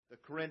The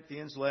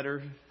Corinthians,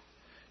 letter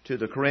to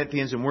the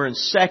Corinthians, and we're in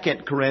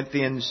 2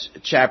 Corinthians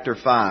chapter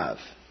 5.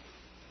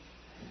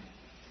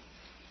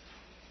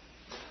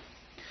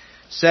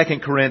 2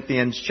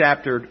 Corinthians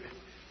chapter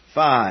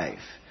 5.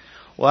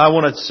 Well, I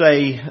want to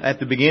say at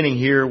the beginning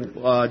here,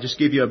 just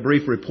give you a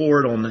brief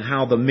report on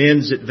how the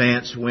men's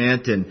advance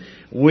went, and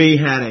we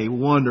had a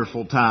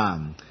wonderful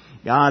time.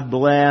 God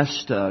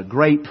blessed,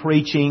 great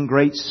preaching,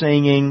 great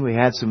singing. We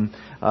had some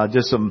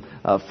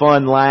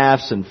fun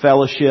laughs and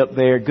fellowship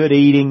there, good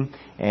eating.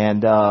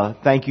 And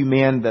thank you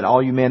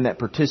all you men that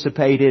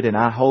participated, and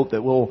I hope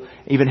that we'll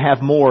even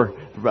have more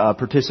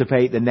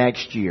participate the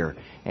next year.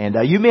 And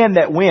you men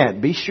that went,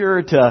 be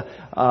sure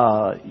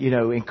to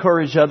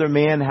encourage other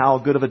men how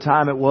good of a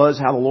time it was,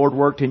 how the Lord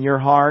worked in your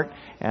heart.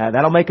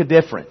 That'll make a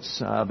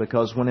difference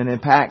because when it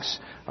impacts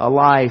a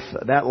life,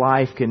 that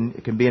life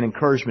can be an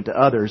encouragement to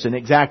others. And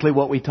exactly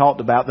what we talked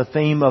about, the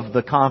theme of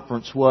the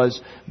conference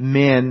was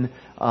men,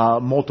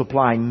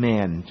 multiplying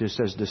men, just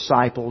as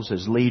disciples,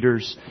 as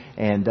leaders.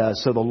 And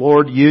so the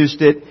Lord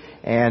used it,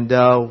 and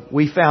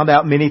we found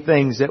out many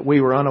things that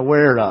we were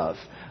unaware of.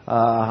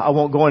 I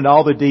won't go into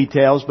all the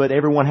details, but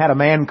everyone had a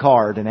man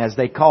card, and as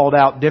they called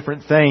out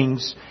different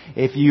things,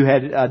 if you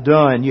had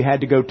done, you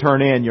had to go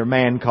turn in your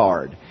man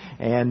card.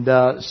 And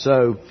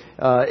so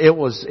it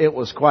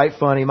was quite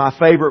funny. My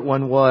favorite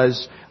one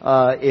was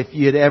if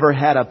you'd ever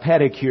had a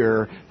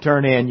pedicure,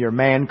 turn in your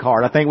man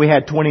card. I think we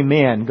had 20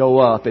 men go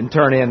up and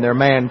turn in their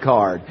man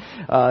card.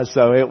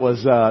 So it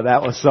was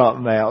that was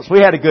something else. We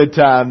had a good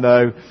time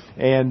though,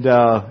 and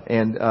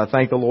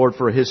thank the Lord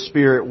for His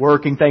Spirit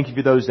working. Thank you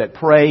for those that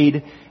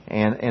prayed,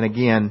 and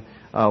again,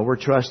 we're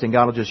trusting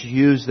God will just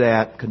use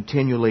that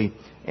continually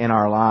in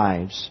our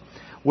lives.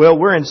 Well,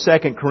 we're in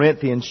 2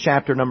 Corinthians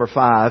chapter number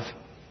 5.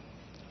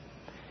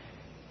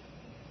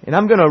 And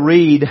I'm going to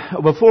read,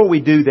 before we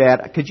do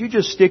that, could you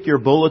just stick your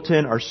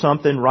bulletin or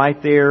something right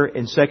there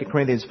in 2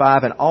 Corinthians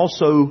 5 and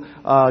also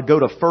go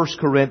to 1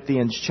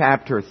 Corinthians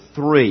chapter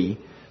 3.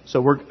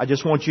 So I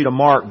just want you to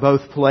mark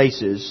both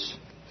places.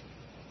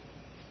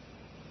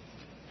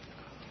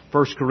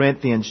 1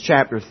 Corinthians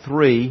chapter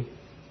 3.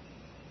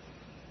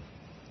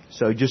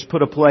 So just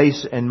put a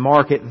place and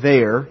mark it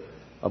there,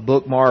 a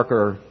bookmark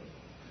or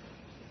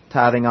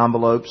tithing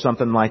envelope,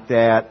 something like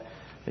that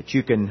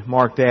you can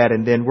mark that,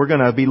 and then we're going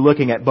to be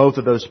looking at both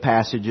of those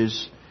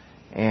passages,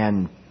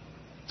 and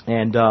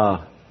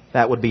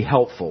that would be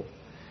helpful.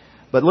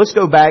 But let's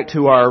go back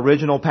to our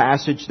original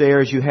passage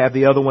there as you have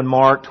the other one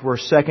marked. We're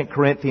 2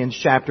 Corinthians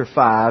chapter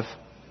 5.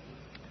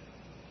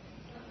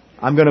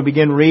 I'm going to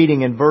begin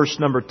reading in verse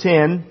number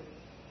 10.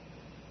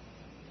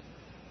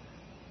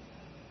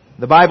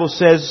 The Bible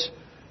says,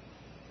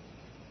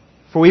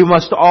 "For we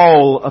must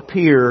all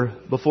appear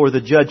before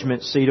the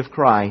judgment seat of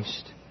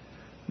Christ,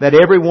 that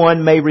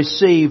everyone may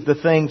receive the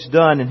things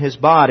done in his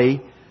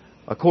body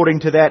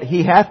according to that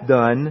he hath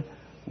done,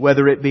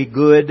 whether it be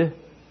good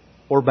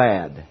or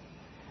bad.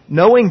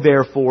 Knowing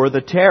therefore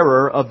the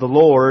terror of the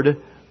Lord,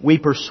 we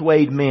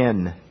persuade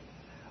men.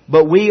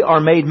 But we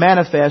are made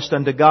manifest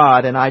unto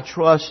God, and I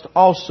trust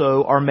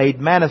also are made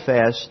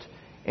manifest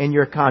in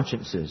your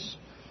consciences."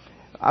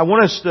 I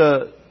want us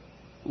to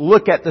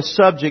look at the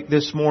subject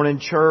this morning,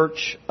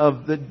 church,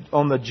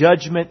 on the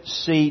judgment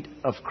seat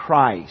of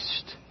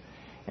Christ.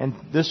 And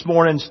this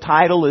morning's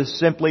title is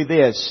simply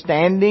this: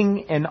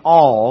 Standing in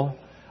Awe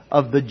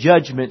of the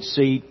Judgment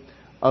Seat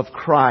of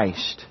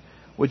Christ.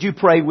 Would you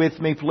pray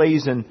with me,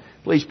 please? And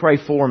please pray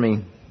for me.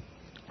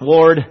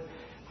 Lord,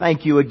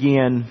 thank you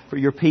again for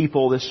your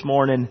people this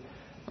morning.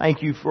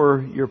 Thank you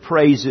for your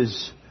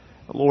praises,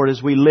 Lord,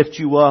 as we lift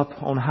you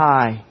up on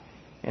high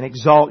and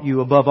exalt you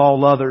above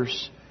all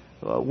others.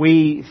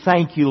 We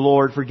thank you,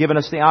 Lord, for giving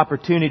us the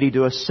opportunity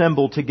to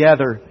assemble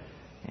together.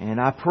 And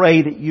I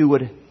pray that you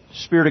would,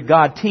 Spirit of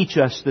God, teach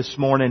us this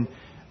morning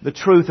the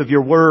truth of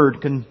your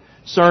Word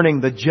concerning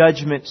the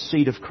judgment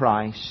seat of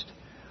Christ.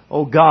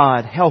 Oh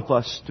God, help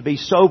us to be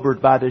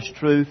sobered by this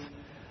truth.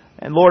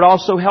 And Lord,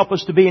 also help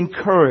us to be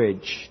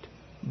encouraged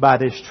by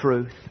this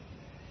truth.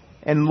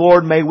 And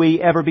Lord, may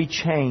we ever be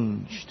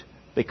changed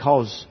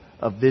because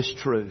of this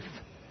truth.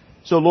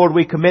 So Lord,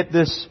 we commit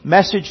this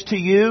message to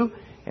you,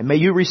 and may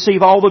you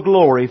receive all the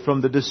glory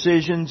from the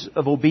decisions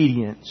of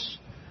obedience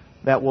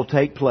that will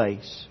take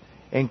place.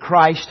 In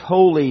Christ's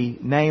holy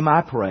name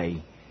I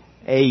pray.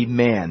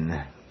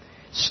 Amen.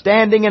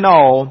 Standing in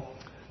awe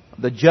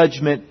of the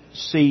judgment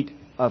seat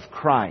of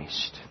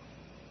Christ.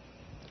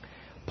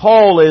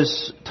 Paul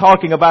is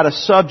talking about a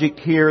subject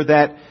here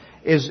that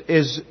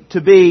is to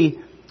be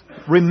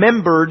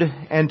remembered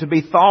and to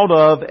be thought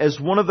of as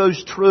one of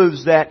those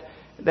truths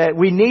that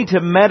we need to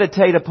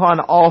meditate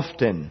upon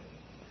often,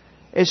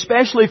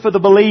 especially for the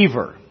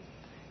believer.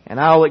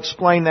 And I'll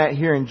explain that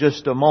here in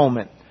just a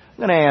moment.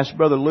 I'm going to ask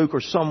Brother Luke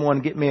or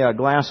someone get me a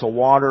glass of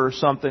water or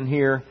something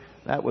here.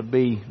 That would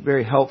be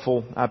very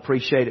helpful. I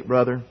appreciate it,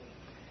 brother.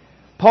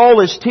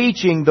 Paul is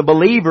teaching the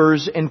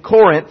believers in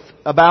Corinth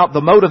about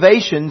the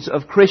motivations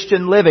of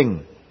Christian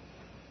living.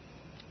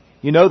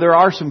 You know, there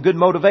are some good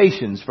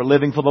motivations for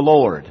living for the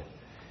Lord.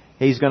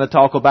 He's going to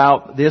talk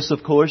about this,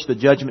 of course, the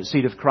judgment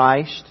seat of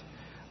Christ.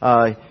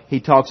 He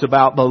talks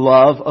about the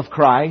love of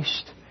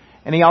Christ.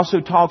 And he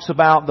also talks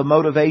about the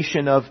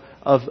motivation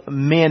of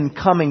men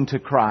coming to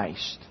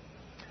Christ.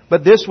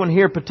 But this one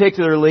here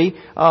particularly,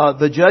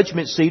 the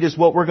judgment seat, is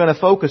what we're going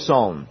to focus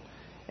on.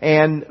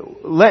 And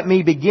let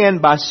me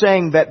begin by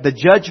saying that the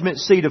judgment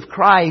seat of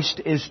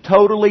Christ is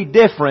totally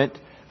different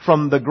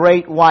from the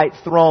great white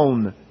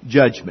throne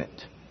judgment.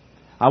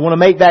 I want to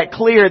make that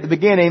clear at the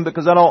beginning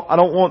because I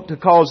don't want to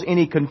cause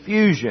any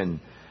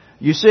confusion.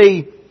 You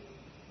see,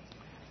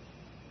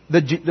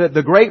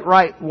 the great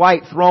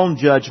white throne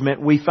judgment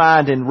we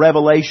find in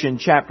Revelation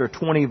chapter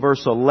 20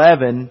 verse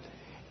 11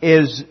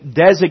 is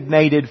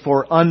designated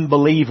for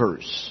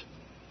unbelievers.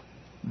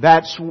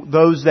 That's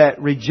those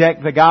that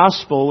reject the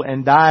gospel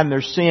and die in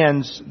their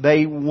sins.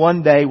 They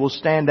one day will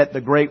stand at the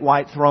great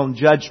white throne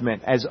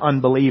judgment as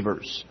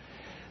unbelievers.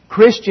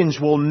 Christians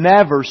will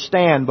never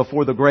stand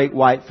before the great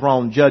white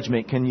throne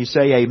judgment. Can you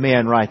say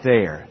amen right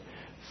there?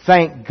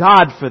 Thank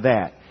God for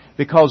that,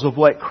 because of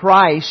what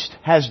Christ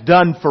has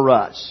done for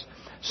us.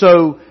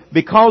 So,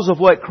 because of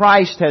what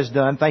Christ has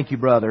done, thank you,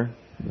 brother,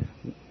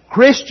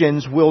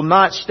 Christians will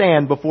not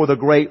stand before the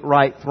great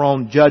white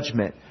throne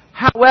judgment.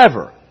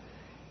 However,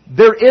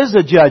 there is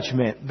a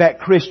judgment that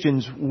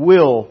Christians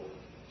will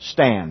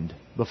stand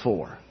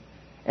before.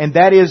 And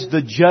that is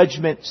the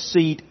judgment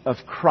seat of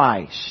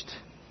Christ.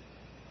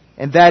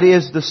 And that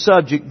is the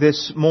subject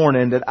this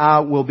morning that I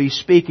will be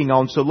speaking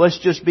on. So let's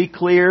just be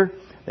clear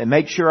and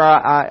make sure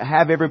I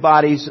have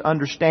everybody's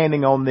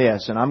understanding on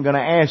this. And I'm going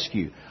to ask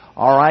you,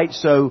 alright,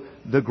 so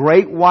the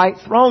great white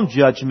throne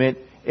judgment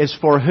is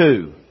for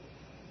who?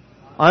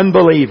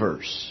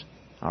 Unbelievers.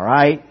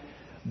 Alright?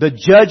 The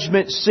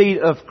judgment seat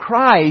of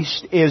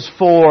Christ is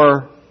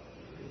for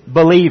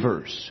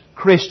believers,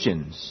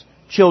 Christians,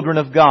 children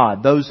of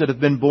God, those that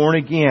have been born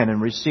again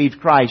and received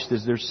Christ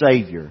as their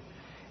Savior.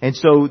 And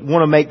so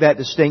want to make that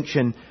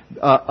distinction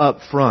up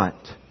front.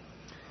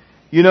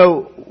 You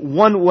know,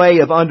 one way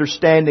of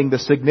understanding the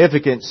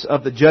significance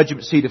of the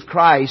judgment seat of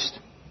Christ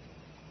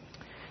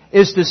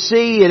is to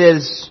see it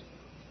as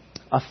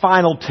a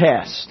final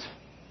test,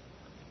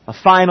 a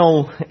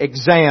final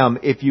exam,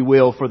 if you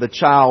will, for the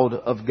child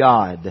of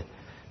God.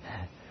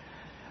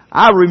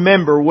 I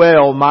remember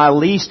well my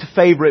least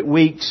favorite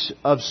weeks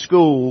of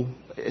school,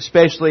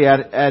 especially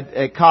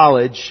at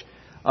college,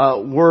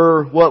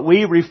 were what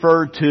we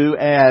referred to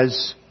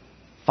as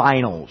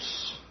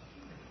finals.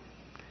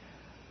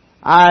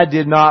 I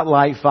did not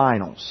like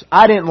finals.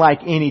 I didn't like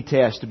any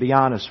test, to be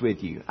honest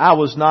with you. I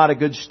was not a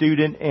good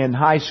student in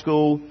high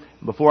school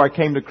before I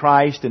came to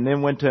Christ, and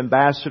then went to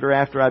Ambassador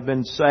after I'd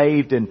been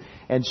saved, and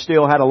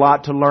still had a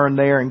lot to learn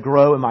there and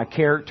grow in my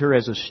character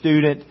as a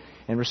student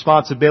and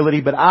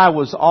responsibility. But I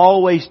was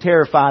always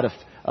terrified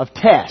of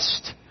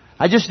tests.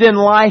 I just didn't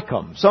like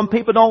them. Some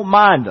people don't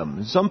mind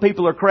them. Some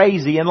people are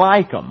crazy and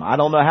like them. I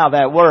don't know how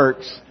that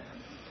works.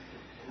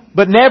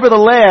 But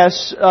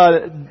nevertheless,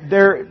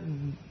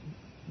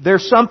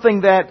 there's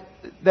something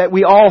that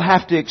we all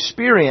have to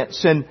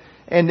experience, and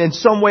in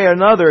some way or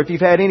another, if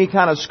you've had any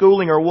kind of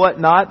schooling or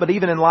whatnot, but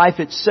even in life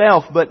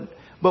itself,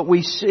 but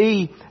we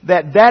see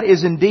that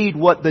is indeed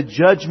what the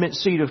judgment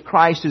seat of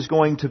Christ is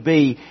going to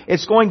be.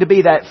 It's going to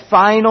be that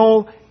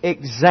final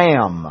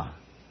exam.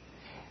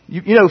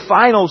 You know,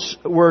 finals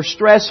were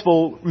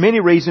stressful many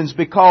reasons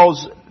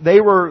because they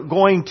were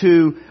going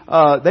to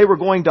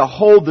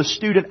hold the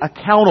student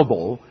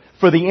accountable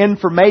for the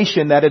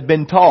information that had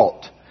been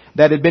taught,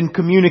 that had been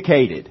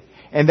communicated.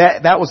 And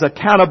that was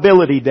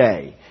accountability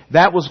day.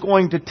 That was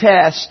going to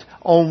test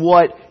on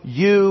what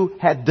you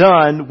had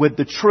done with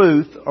the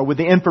truth or with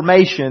the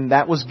information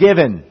that was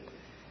given.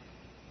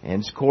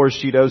 And of course,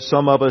 you know,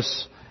 some of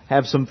us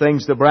have some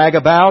things to brag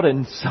about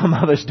and some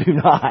of us do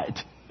not.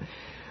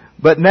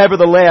 But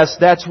nevertheless,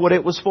 that's what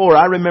it was for.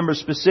 I remember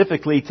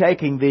specifically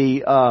taking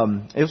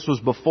this was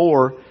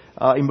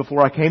even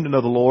before I came to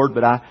know the Lord,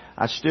 but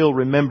I still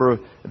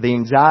remember the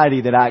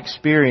anxiety that I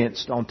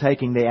experienced on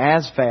taking the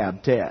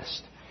ASVAB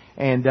test.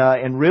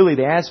 And really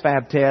the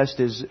ASVAB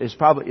test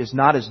is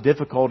not as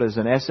difficult as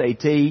an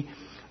SAT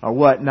or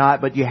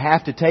whatnot, but you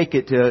have to take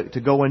it to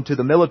go into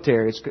the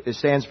military. It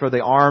stands for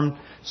the Armed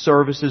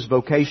Services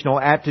Vocational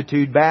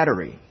Aptitude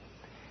Battery.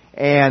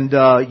 And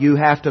you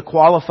have to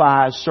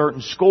qualify a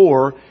certain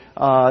score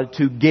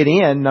to get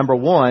in, number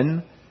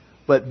one,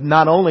 but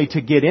not only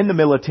to get in the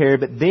military,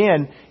 but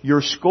then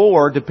your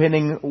score,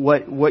 depending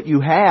what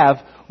you have,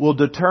 will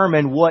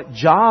determine what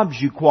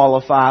jobs you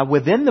qualify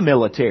within the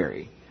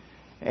military.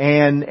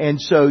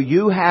 And so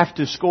you have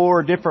to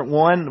score a different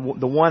one.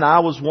 The one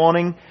I was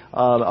wanting,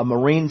 a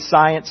marine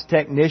science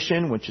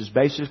technician, which is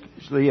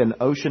basically an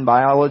ocean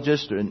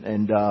biologist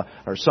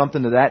or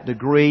something to that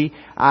degree.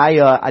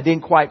 I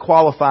didn't quite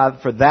qualify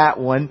for that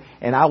one,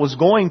 and I was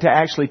going to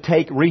actually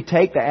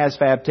retake the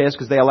ASVAB test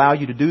because they allow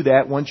you to do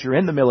that once you're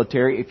in the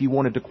military if you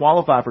wanted to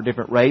qualify for a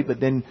different rate. But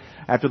then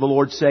after the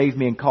Lord saved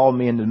me and called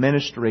me into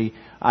ministry,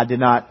 I did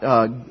not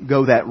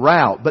go that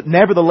route. But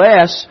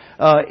nevertheless,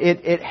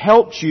 it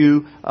helped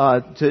you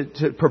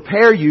to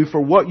prepare you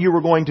for what you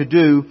were going to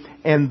do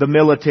and the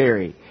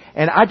military.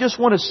 And I just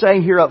want to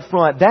say here up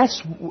front,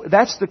 that's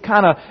the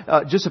kind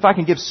of, just if I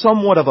can give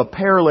somewhat of a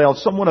parallel,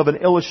 somewhat of an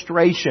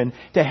illustration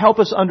to help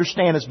us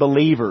understand as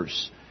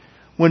believers.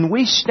 When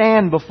we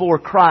stand before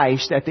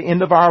Christ at the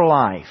end of our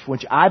life,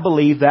 which I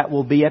believe that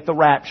will be at the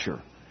rapture,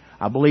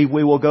 I believe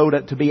we will go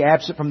to be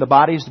absent from the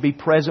bodies, to be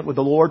present with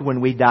the Lord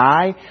when we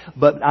die.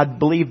 But I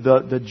believe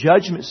the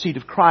judgment seat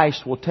of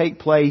Christ will take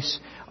place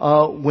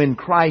when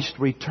Christ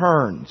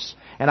returns.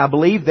 And I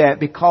believe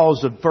that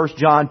because of 1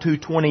 John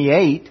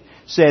 2:28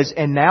 says,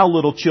 "And now,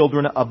 little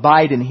children,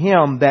 abide in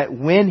Him, that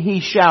when He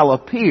shall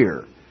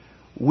appear,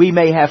 we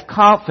may have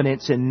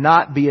confidence and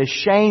not be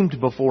ashamed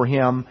before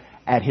Him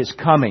at His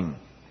coming."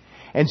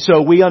 And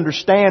so we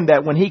understand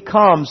that when He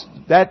comes,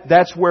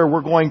 that's where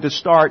we're going to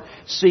start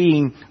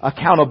seeing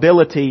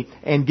accountability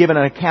and giving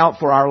an account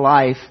for our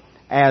life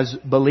as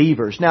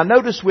believers. Now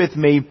notice with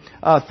me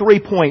 3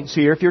 points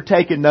here. If you're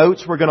taking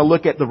notes, we're going to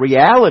look at the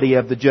reality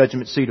of the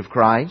judgment seat of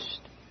Christ.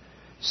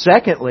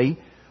 Secondly,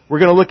 we're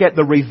going to look at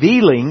the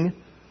revealing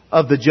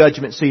of the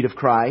judgment seat of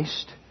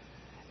Christ.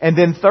 And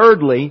then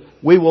thirdly,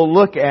 we will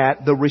look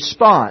at the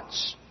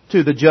response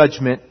to the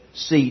judgment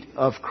seat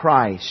of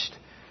Christ.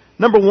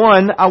 Number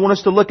one, I want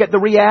us to look at the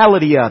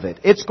reality of it.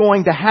 It's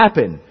going to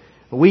happen.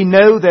 We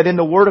know that in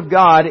the Word of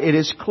God it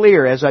is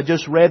clear, as I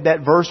just read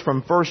that verse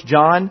from 1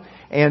 John.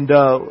 And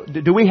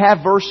do we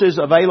have verses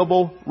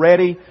available,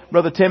 ready,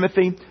 Brother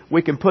Timothy?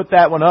 We can put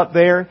that one up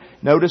there.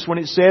 Notice when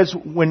it says,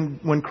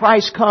 when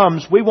Christ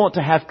comes, we want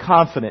to have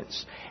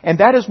confidence. And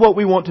that is what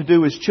we want to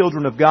do as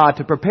children of God.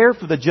 To prepare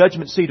for the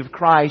judgment seat of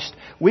Christ,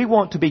 we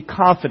want to be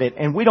confident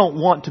and we don't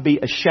want to be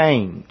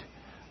ashamed.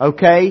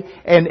 Okay?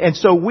 And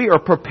so we are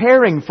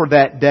preparing for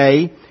that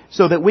day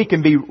so that we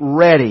can be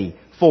ready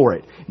for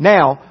it.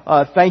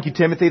 Now, thank you,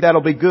 Timothy.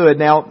 That'll be good.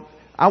 Now,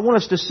 I want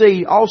us to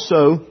see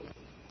also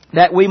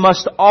that we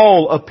must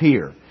all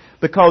appear,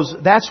 because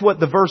that's what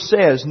the verse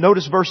says.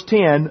 Notice verse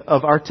 10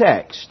 of our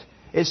text.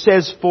 It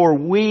says, "For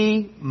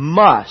we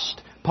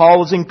must,"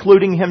 Paul is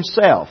including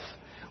himself,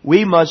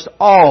 "we must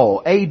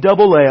all,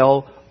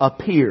 A-double-L,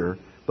 appear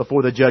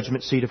before the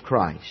judgment seat of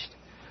Christ."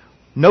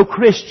 No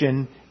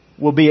Christian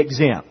will be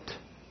exempt.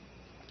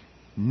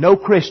 No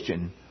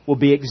Christian will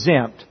be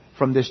exempt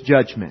from this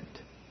judgment.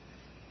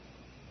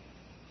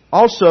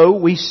 Also,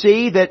 we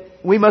see that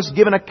we must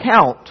give an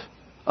account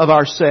of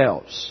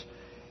ourselves.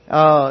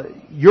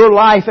 Your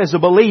life as a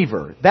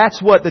believer,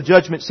 that's what the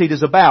judgment seat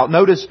is about.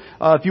 Notice,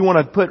 if you want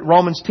to put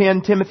Romans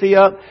 10, Timothy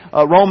up,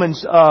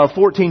 Romans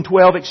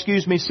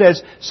 14:12,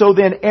 says, "So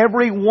then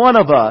every one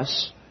of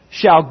us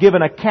shall give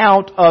an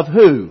account of"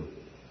 who?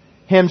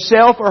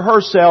 Himself or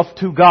herself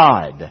to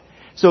God.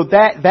 So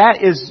that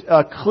is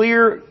a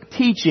clear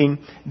teaching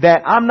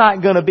that I'm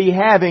not going to be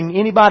having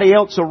anybody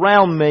else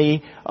around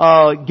me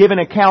give an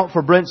account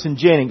for Brenton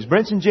Jennings.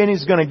 Brenton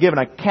Jennings is going to give an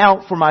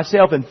account for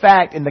myself. In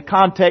fact, in the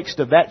context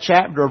of that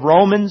chapter of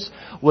Romans,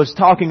 was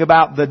talking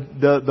about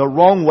the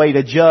wrong way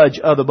to judge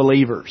other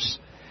believers.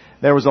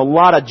 There was a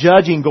lot of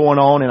judging going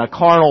on in a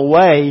carnal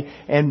way,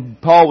 and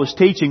Paul was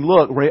teaching,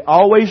 look,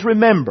 always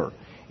remember,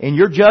 in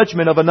your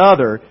judgment of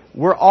another,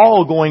 we're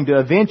all going to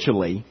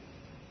eventually,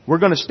 we're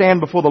going to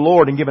stand before the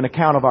Lord and give an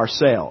account of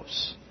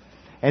ourselves.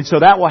 And so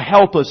that will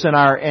help us in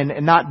our,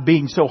 and not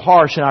being so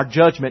harsh in our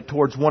judgment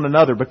towards one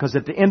another, because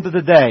at the end of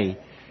the day,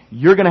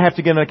 you're going to have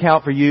to give an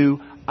account for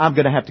you, I'm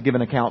going to have to give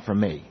an account for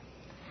me.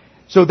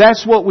 So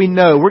that's what we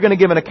know. We're going to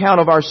give an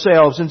account of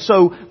ourselves. And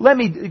so let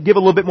me give a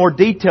little bit more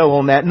detail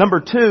on that. Number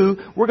 2,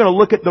 we're going to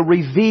look at the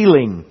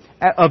revealing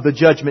of the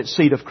judgment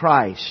seat of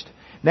Christ.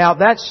 Now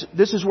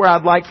this is where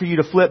I'd like for you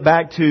to flip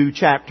back to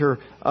chapter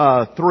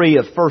 3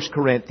 of 1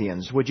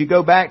 Corinthians. Would you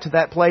go back to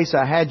that place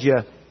I had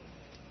you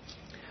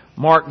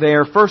mark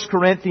there? 1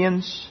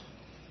 Corinthians.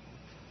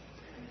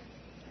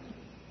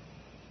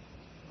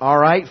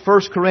 Alright,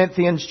 1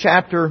 Corinthians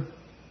chapter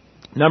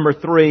number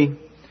 3.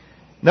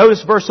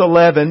 Notice verse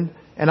 11,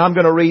 and I'm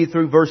going to read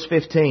through verse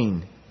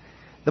 15.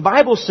 The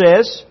Bible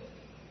says,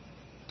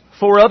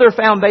 "For other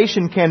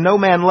foundation can no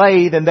man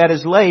lay than that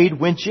is laid,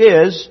 which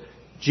is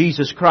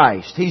Jesus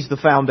Christ." He's the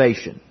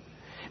foundation.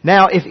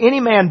 "Now, if any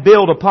man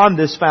build upon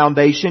this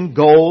foundation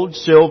gold,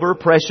 silver,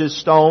 precious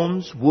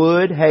stones,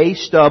 wood, hay,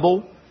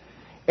 stubble,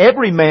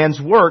 every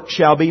man's work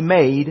shall be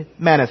made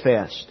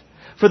manifest.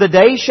 For the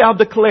day shall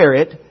declare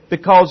it,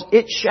 because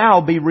it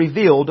shall be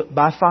revealed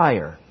by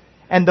fire.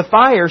 And the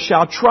fire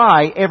shall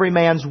try every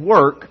man's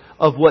work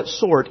of what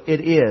sort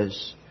it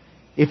is.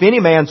 If any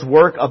man's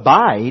work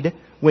abide,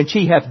 which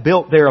he hath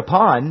built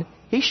thereupon,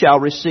 he shall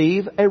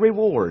receive a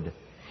reward.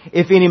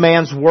 If any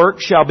man's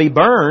work shall be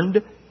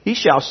burned, he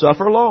shall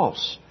suffer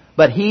loss.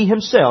 But he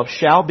himself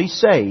shall be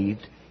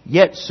saved,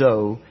 yet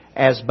so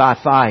as by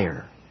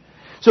fire."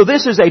 So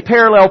this is a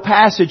parallel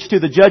passage to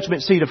the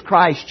judgment seat of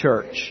Christ,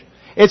 church.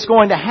 It's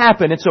going to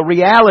happen. It's a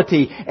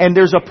reality, and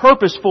there's a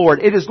purpose for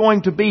it. It is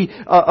going to be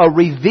a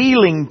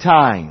revealing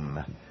time.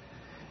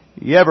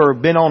 You ever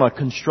been on a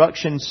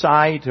construction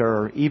site,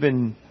 or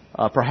even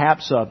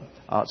perhaps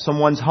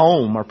someone's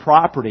home or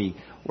property,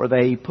 where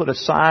they put a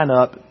sign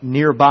up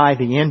nearby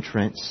the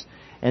entrance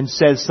and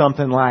says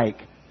something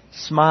like,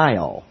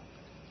 Smile.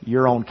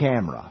 You're on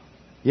camera.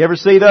 You ever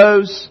see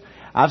those?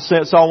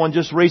 Saw one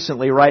just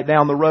recently right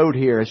down the road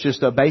here. It's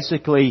just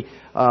basically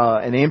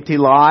an empty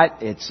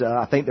lot.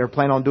 I think they're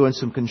planning on doing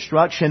some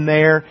construction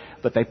there,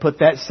 but they put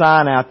that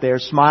sign out there,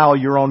 smile,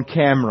 you're on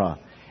camera.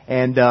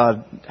 And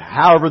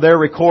however they're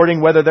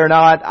recording, whether they're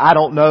not, I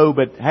don't know,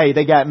 but hey,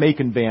 they got me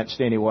convinced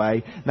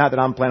anyway. Not that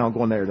I'm planning on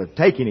going there to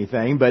take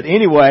anything, but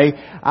anyway,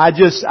 I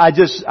just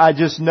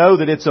know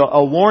that it's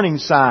a warning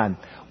sign.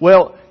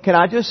 Well, can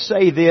I just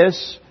say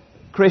this,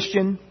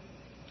 Christian?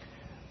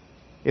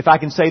 If I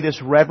can say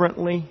this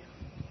reverently,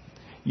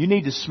 you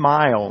need to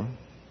smile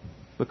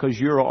because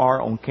you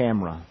are on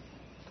camera.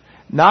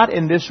 Not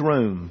in this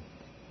room,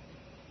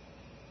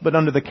 but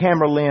under the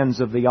camera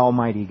lens of the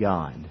Almighty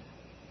God.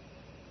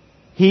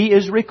 He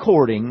is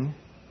recording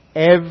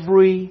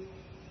every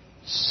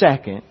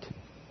second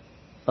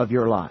of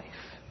your life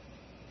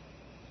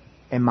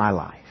and my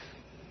life.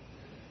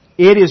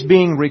 It is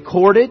being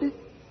recorded,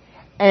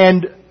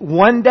 and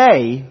one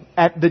day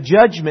at the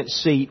judgment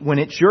seat, when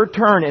it's your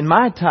turn and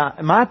my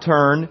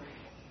turn,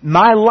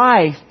 my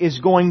life is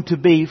going to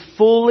be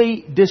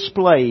fully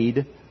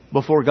displayed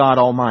before God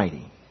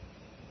Almighty.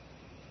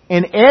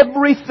 And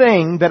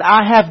everything that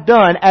I have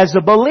done as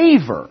a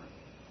believer,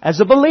 as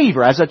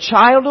a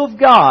child of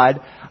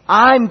God,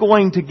 I'm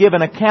going to give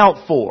an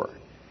account for.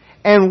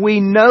 And we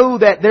know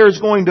that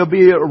there's going to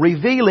be a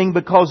revealing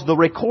because the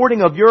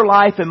recording of your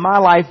life and my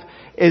life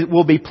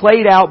will be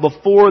played out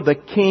before the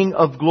King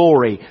of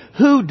Glory.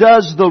 Who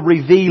does the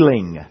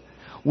revealing?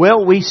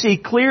 Well, we see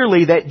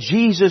clearly that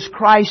Jesus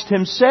Christ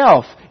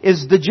Himself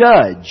is the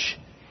judge.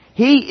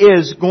 He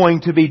is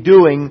going to be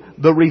doing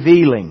the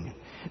revealing.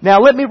 Now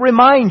let me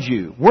remind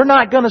you, we're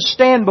not going to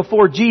stand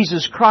before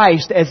Jesus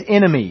Christ as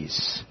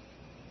enemies.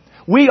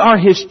 We are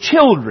His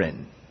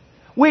children.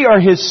 We are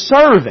His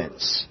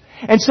servants.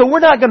 And so we're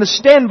not going to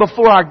stand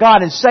before our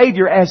God and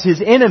Savior as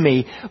His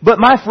enemy. But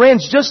my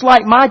friends, just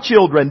like my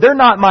children, they're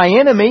not my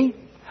enemy.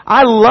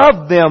 I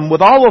love them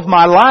with all of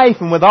my life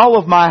and with all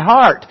of my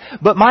heart.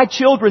 But my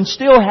children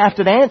still have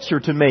to answer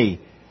to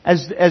me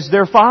as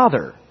their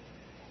father.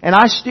 And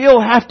I still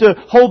have to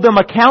hold them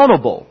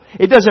accountable.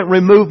 It doesn't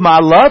remove my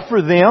love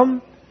for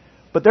them.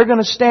 But they're going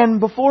to stand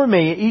before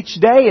me each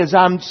day as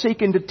I'm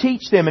seeking to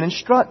teach them and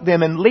instruct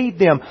them and lead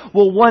them.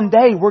 Well, one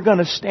day we're going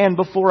to stand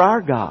before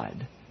our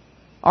God,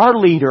 our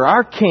leader,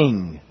 our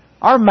King,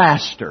 our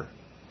Master.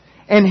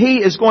 And He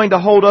is going to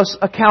hold us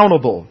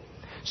accountable.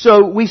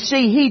 So we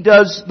see He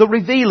does the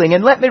revealing.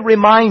 And let me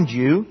remind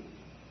you,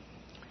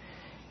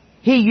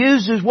 He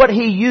uses what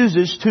He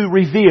uses to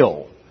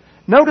reveal.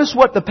 Notice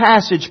what the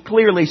passage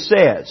clearly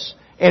says.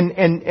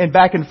 And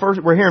back in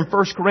we're here in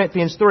 1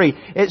 Corinthians 3.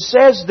 It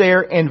says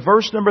there in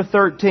verse number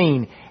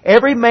 13,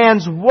 every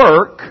man's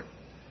work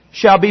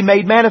shall be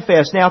made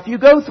manifest. Now, if you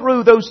go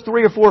through those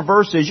 3 or 4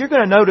 verses, you're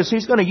going to notice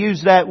he's going to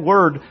use that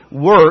word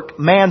work,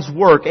 man's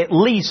work, at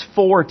least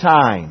 4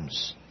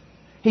 times.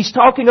 He's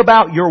talking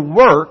about your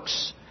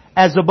works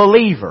as a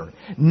believer.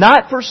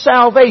 Not for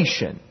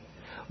salvation,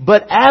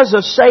 but as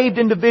a saved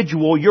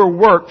individual, your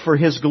work for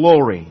His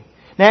glory.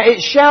 Now,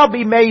 it shall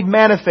be made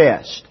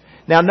manifest.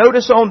 Now,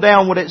 notice on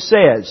down what it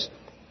says.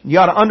 You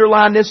ought to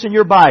underline this in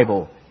your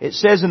Bible. It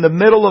says in the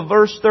middle of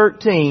verse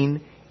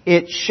 13,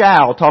 it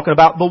shall, talking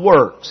about the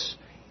works,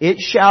 it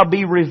shall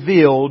be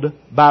revealed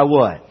by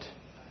what?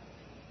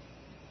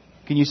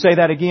 Can you say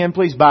that again,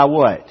 please? By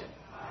what?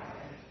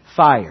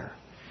 Fire.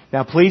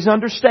 Now, please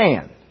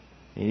understand.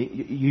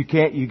 You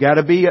got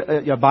to be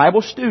a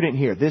Bible student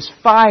here. This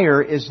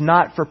fire is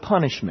not for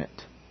punishment.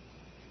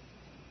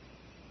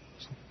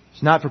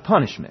 It's not for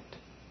punishment.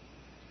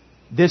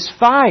 This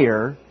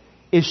fire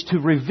is to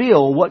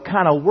reveal what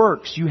kind of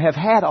works you have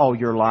had all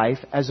your life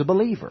as a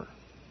believer.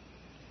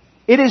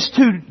 It is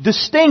to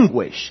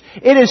distinguish.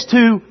 It is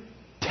to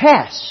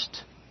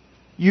test,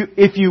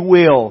 if you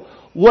will,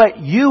 what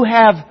you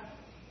have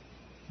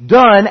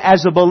done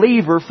as a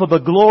believer for the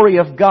glory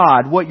of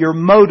God, what your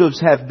motives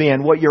have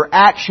been, what your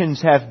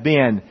actions have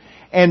been,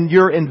 and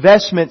your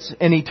investments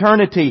in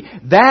eternity.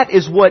 That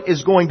is what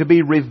is going to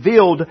be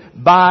revealed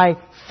by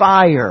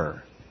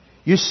fire.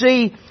 You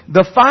see,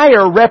 the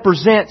fire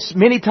represents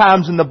many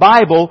times in the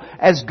Bible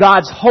as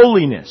God's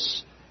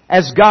holiness,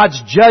 as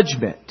God's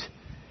judgment.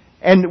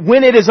 And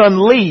when it is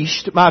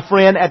unleashed, my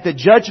friend, at the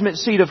judgment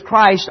seat of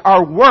Christ,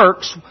 our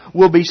works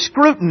will be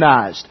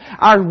scrutinized.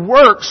 Our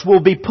works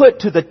will be put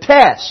to the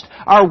test.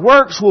 Our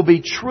works will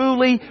be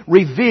truly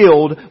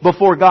revealed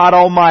before God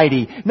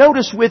Almighty.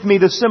 Notice with me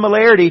the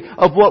similarity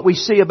of what we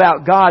see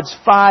about God's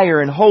fire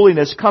and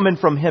holiness coming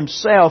from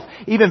Himself,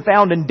 even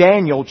found in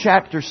Daniel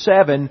chapter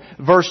 7,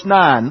 verse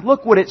 9.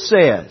 Look what it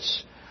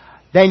says.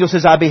 Daniel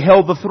says, I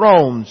beheld the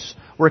thrones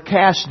were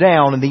cast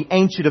down, and the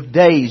Ancient of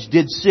Days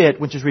did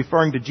sit, which is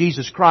referring to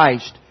Jesus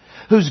Christ,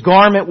 whose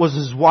garment was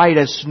as white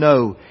as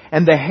snow,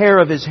 and the hair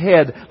of His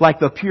head like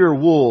the pure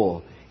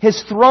wool.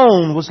 His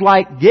throne was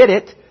like, get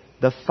it,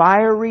 the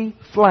fiery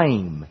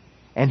flame,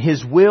 and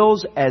His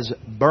wheels as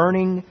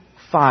burning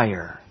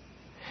fire.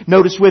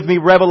 Notice with me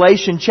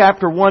Revelation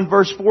chapter 1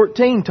 verse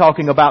 14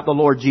 talking about the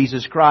Lord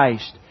Jesus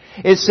Christ.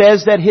 It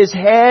says that His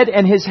head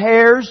and His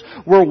hairs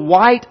were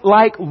white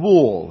like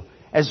wool,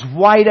 as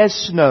white as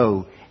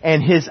snow,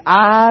 and His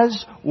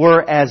eyes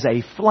were as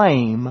a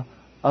flame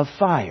of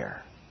fire.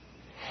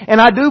 And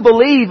I do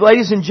believe,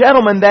 ladies and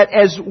gentlemen, that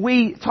as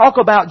we talk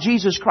about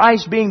Jesus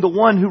Christ being the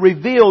one who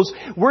reveals,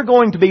 we're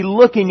going to be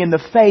looking in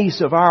the face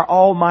of our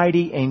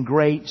almighty and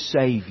great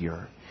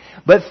Savior.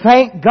 But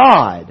thank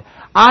God,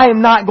 I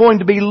am not going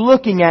to be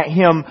looking at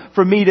Him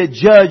for me to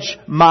judge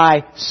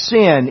my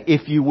sin,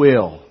 if you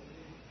will.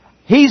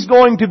 He's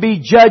going to be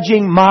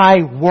judging my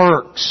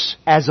works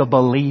as a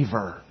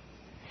believer.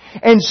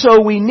 And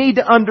so we need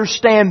to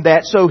understand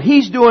that. So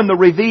He's doing the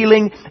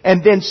revealing,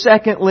 and then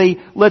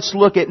secondly, let's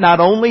look at not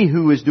only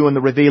who is doing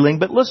the revealing,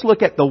 but let's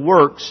look at the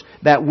works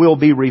that will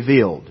be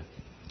revealed.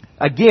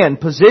 Again,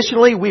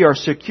 positionally, we are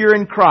secure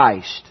in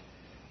Christ,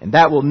 and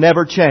that will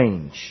never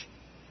change.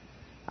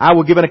 I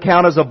will give an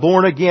account as a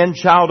born-again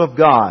child of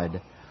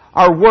God.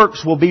 Our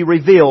works will be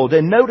revealed.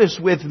 And notice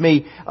with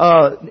me,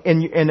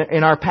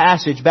 in our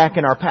passage, back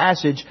in our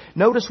passage,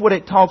 notice what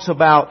it talks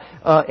about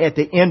at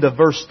the end of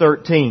verse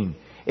 13.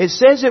 It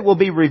says it will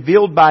be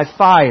revealed by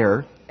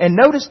fire. And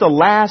notice the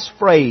last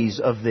phrase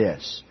of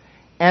this.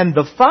 And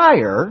the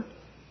fire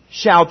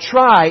shall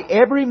try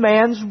every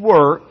man's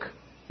work.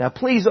 Now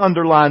please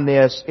underline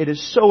this. It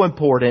is so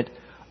important.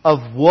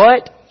 Of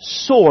what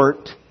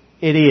sort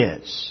it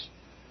is.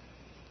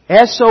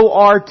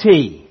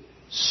 S-O-R-T.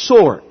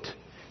 Sort.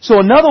 So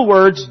in other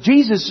words,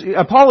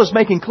 Paul is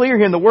making clear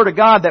here in the Word of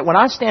God that when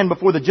I stand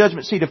before the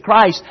judgment seat of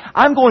Christ,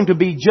 I'm going to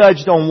be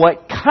judged on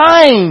what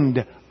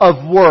kind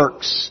of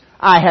works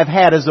I have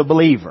had as a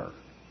believer.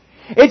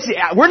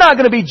 We're not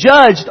going to be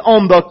judged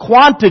on the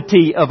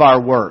quantity of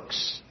our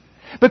works.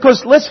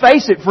 Because let's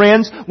face it,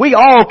 friends, we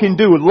all can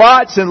do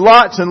lots and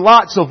lots and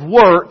lots of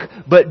work,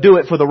 but do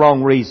it for the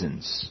wrong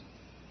reasons.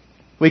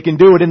 We can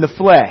do it in the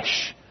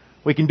flesh.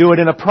 We can do it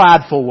in a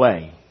prideful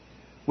way.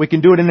 We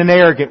can do it in an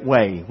arrogant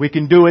way. We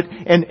can do it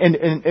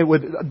in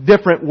with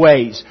different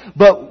ways.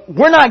 But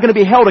we're not going to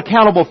be held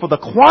accountable for the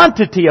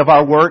quantity of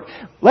our work.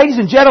 Ladies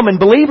and gentlemen,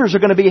 believers are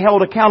going to be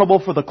held accountable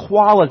for the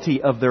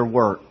quality of their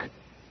work.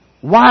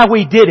 Why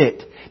we did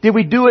it. Did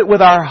we do it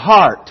with our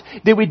heart?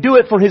 Did we do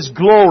it for His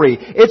glory?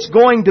 It's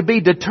going to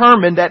be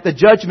determined at the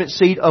judgment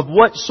seat of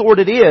what sort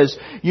it is.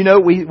 You know,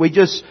 we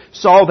just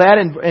saw that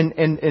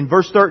in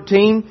verse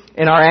 13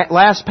 in our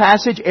last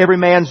passage. Every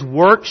man's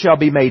work shall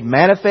be made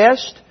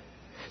manifest.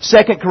 2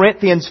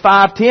 Corinthians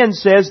 5:10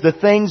 says the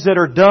things that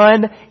are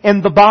done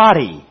in the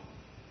body.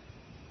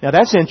 Now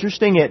that's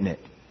interesting, isn't it?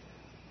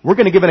 We're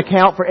going to give an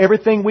account for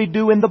everything we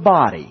do in the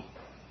body.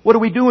 What do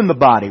we do in the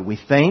body? We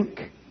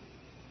think,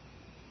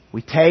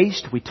 we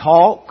taste, we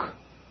talk,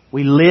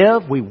 we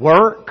live, we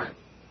work.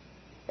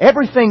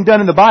 Everything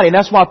done in the body. And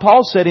that's why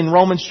Paul said in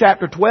Romans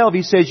chapter 12,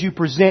 he says you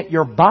present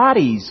your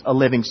bodies a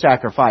living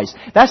sacrifice.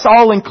 That's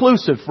all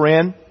inclusive,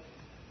 friend.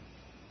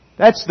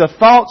 That's the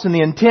thoughts and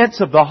the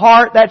intents of the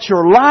heart. That's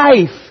your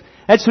life.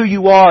 That's who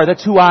you are.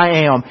 That's who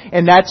I am.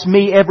 And that's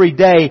me every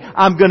day.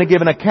 I'm going to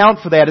give an account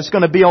for that. It's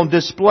going to be on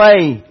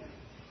display.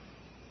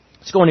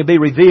 It's going to be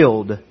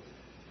revealed.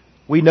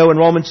 We know in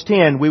Romans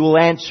 10 we will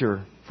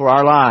answer for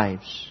our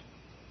lives.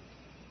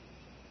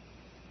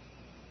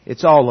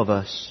 It's all of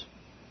us.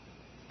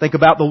 Think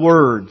about the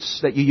words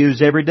that you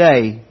use every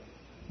day.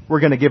 We're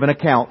going to give an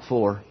account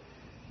for.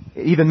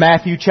 Even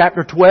Matthew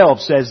chapter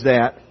 12 says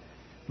that.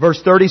 Verse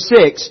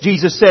 36,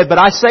 Jesus said, But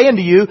I say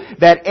unto you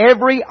that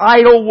every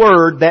idle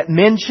word that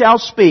men shall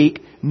speak,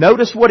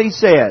 notice what He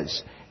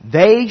says,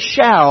 they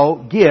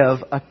shall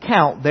give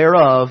account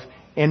thereof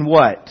in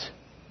what?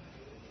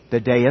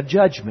 The day of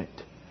judgment.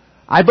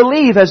 I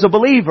believe as a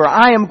believer,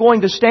 I am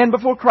going to stand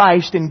before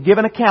Christ and give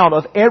an account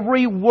of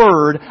every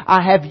word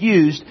I have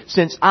used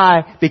since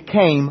I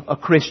became a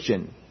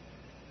Christian.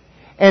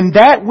 And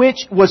that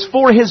which was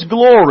for His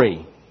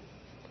glory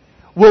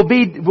will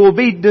be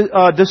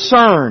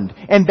discerned.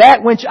 And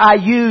that which I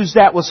used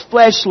that was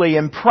fleshly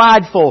and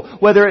prideful,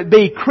 whether it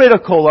be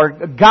critical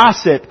or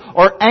gossip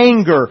or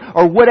anger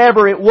or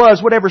whatever it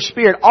was, whatever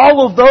spirit,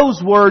 all of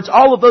those words,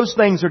 all of those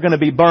things are going to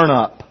be burned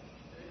up.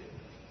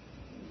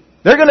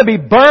 They're going to be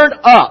burned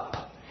up.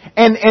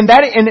 And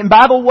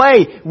by the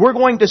way, we're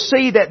going to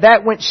see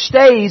that which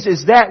stays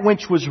is that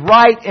which was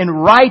right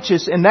and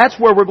righteous, and that's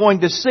where we're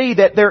going to see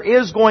that there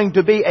is going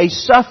to be a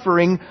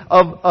suffering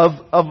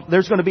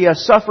there's going to be a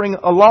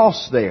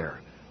loss there.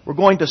 We're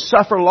going to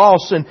suffer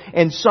loss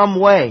in some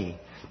way.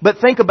 But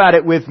think about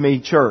it with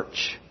me,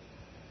 church.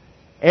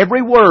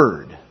 Every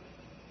word,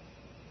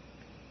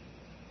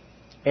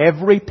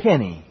 every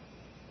penny,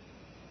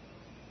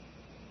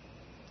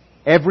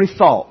 every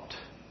thought,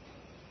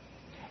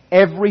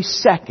 every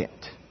second,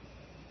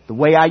 the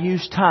way I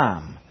use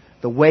time,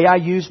 the way I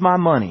use my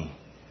money,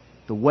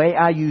 the way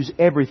I use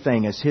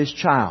everything as His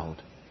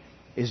child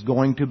is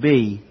going to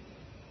be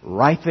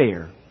right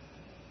there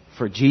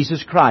for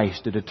Jesus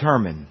Christ to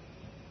determine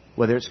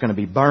whether it's going to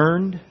be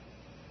burned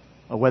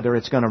or whether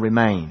it's going to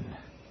remain.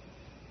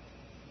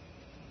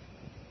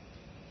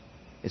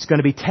 It's going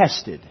to be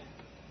tested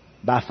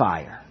by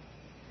fire.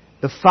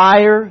 the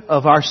fire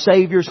of our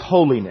Savior's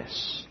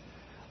holiness.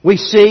 We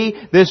see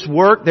this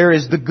work, there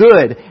is the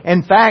good.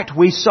 In fact,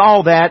 we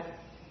saw that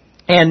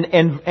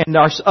in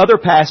our other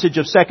passage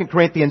of 2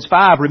 Corinthians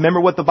 5. Remember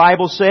what the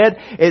Bible said?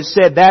 It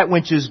said that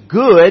which is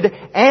good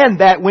and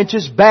that which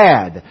is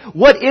bad.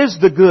 What is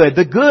the good?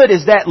 The good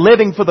is that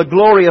living for the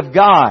glory of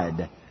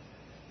God.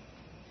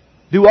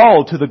 Do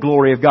all to the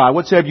glory of God.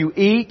 Whatsoever you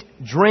eat,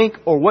 drink,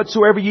 or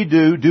whatsoever you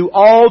do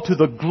all to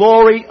the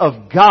glory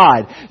of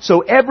God. So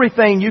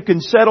everything you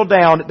can settle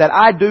down that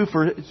I do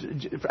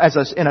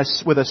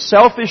with a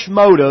selfish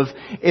motive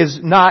is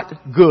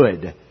not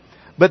good.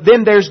 But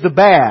then there's the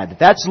bad.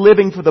 That's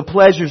living for the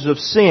pleasures of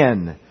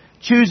sin.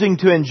 Choosing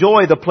to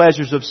enjoy the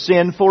pleasures of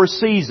sin for a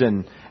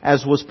season,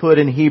 as was put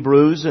in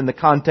Hebrews in the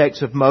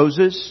context of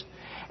Moses.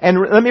 And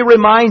let me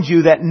remind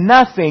you that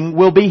nothing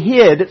will be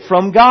hid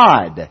from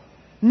God.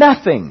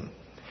 Nothing.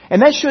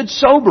 And that should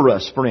sober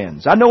us,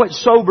 friends. I know it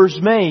sobers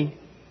me.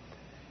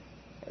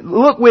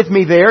 Look with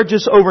me there,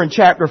 just over in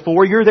chapter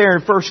 4. You're there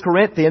in 1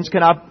 Corinthians.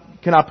 Can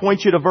I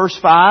point you to verse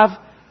 5?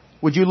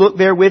 Would you look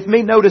there with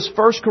me? Notice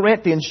 1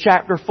 Corinthians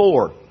chapter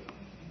 4,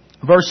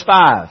 verse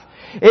 5.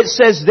 It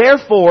says,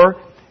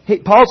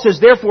 Paul says,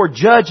 therefore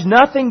judge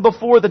nothing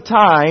before the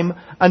time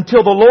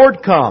until the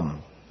Lord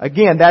come.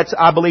 Again, that's,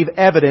 I believe,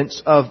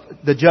 evidence of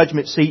the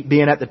judgment seat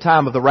being at the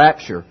time of the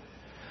rapture.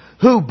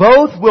 Who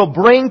both will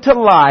bring to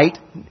light,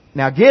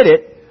 now get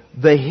it,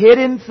 the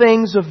hidden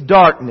things of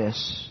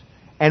darkness,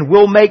 and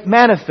will make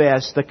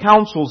manifest the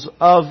counsels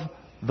of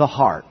the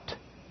heart.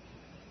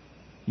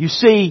 You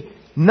see,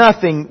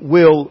 nothing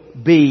will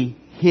be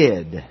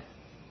hid.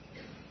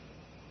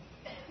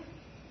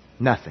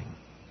 Nothing.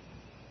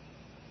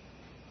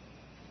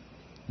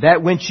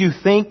 That which you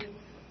think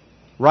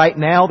right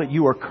now that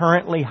you are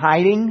currently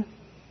hiding,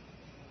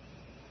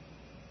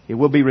 it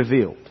will be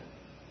revealed.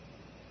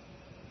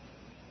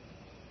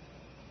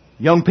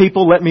 Young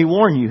people, let me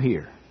warn you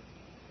here.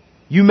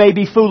 You may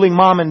be fooling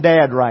mom and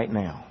dad right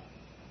now.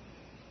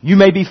 You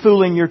may be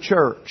fooling your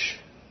church.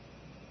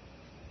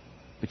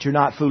 But you're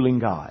not fooling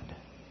God.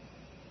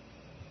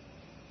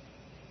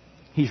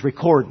 He's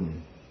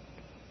recording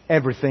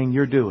everything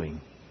you're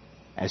doing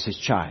as His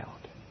child.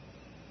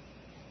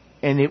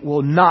 And it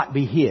will not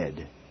be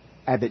hid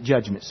at the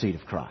judgment seat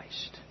of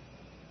Christ.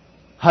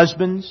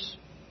 Husbands,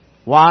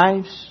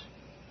 wives,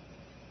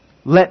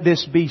 let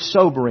this be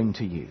sobering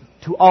to you,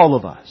 to all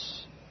of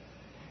us,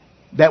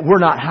 that we're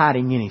not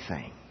hiding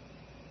anything.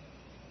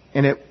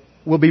 And it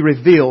will be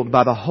revealed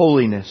by the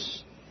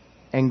holiness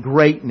and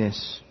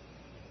greatness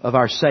of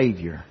our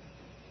Savior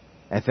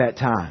at that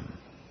time.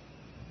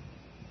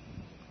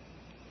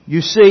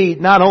 You see,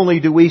 not only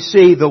do we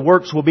see the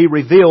works will be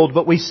revealed,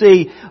 but we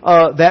see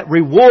that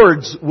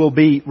rewards will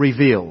be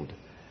revealed.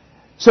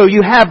 So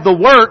you have the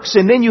works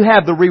and then you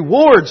have the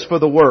rewards for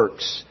the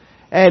works.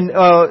 And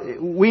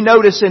we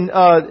notice in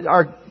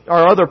our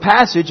other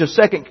passage of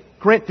 2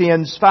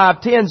 Corinthians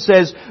 5:10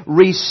 says,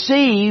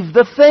 receive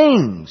the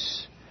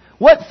things.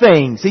 What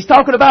things? He's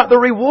talking about the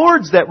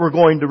rewards that we're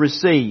going to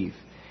receive.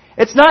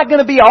 It's not going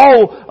to be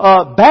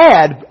all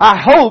bad, I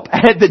hope,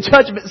 at the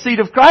judgment seat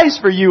of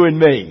Christ for you and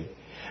me.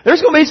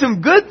 There's going to be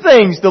some good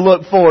things to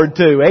look forward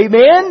to.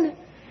 Amen?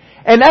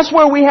 And that's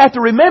where we have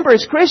to remember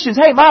as Christians,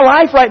 hey, my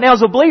life right now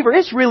as a believer,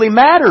 it's really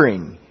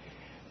mattering.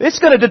 It's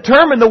going to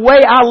determine the way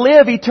I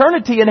live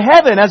eternity in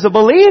heaven as a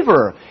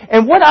believer.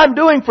 And what I'm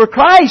doing for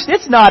Christ,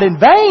 it's not in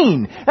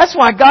vain. That's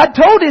why God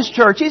told His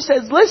church, He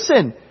says,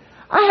 listen,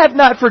 I have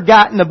not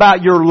forgotten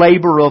about your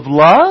labor of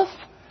love.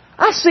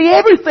 I see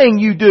everything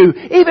you do,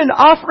 even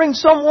offering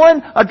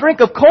someone a drink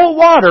of cold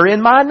water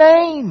in my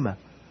name.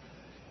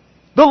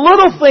 The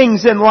little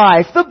things in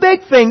life, the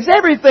big things,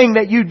 everything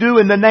that you do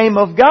in the name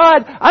of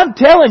God, I'm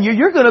telling you,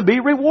 you're going to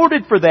be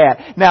rewarded for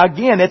that. Now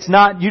again, it's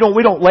not, we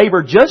don't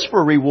labor just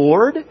for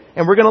reward,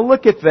 and we're going to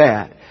look at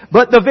that.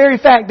 But the very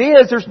fact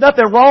is, there's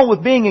nothing wrong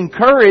with being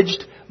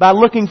encouraged by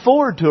looking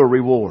forward to a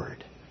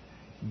reward.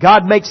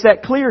 God makes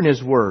that clear in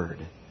His Word.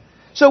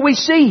 So we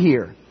see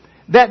here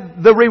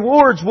that the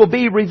rewards will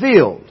be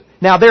revealed.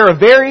 Now there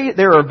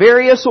are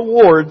various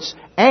awards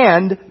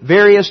and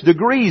various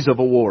degrees of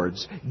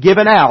awards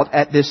given out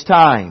at this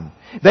time.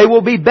 They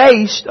will be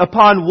based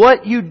upon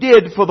what you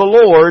did for the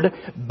Lord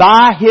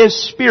by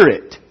His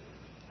Spirit.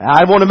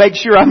 I want to make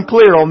sure I'm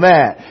clear on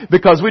that,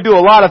 because we do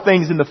a lot of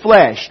things in the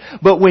flesh.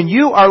 But when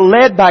you are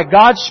led by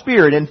God's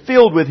Spirit and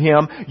filled with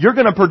Him, you're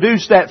going to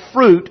produce that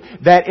fruit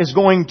that is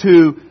going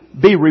to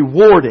be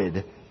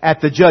rewarded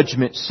at the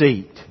judgment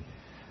seat.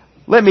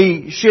 Let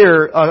me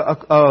share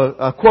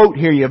a quote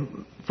here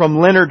from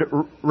Leonard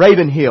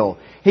Ravenhill.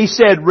 He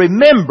said,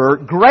 remember,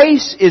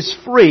 grace is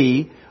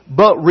free,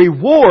 but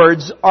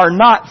rewards are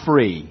not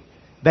free.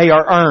 They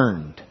are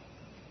earned.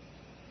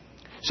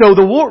 So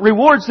the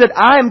rewards that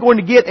I am going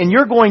to get and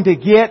you're going to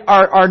get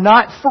are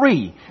not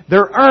free.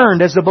 They're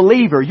earned as a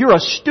believer. You're a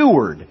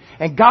steward.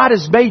 And God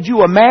has made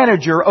you a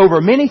manager over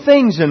many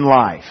things in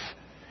life.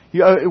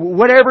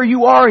 Whatever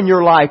you are in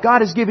your life, God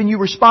has given you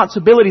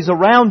responsibilities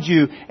around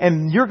you,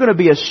 and you're going to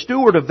be a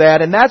steward of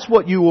that, and that's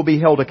what you will be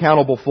held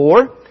accountable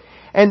for.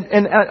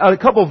 And a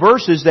couple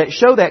verses that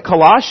show that.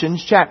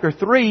 Colossians chapter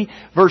 3,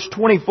 verse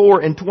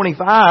 24 and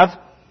 25.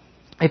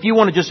 If you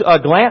want to just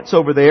glance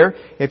over there,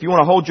 if you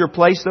want to hold your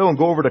place though and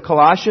go over to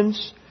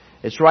Colossians,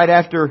 it's right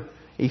after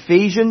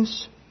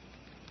Ephesians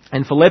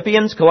and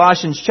Philippians.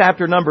 Colossians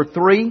chapter number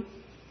 3.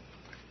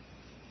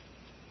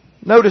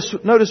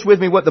 Notice with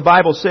me what the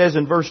Bible says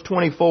in verse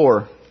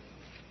 24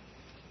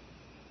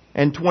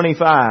 and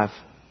 25.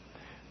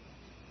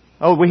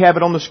 Oh, we have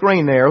it on the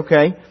screen there,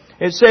 okay.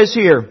 It says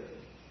here,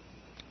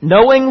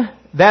 knowing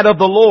that of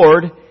the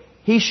Lord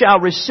he shall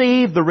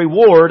receive the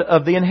reward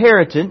of the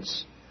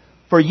inheritance,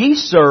 for ye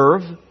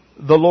serve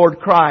the Lord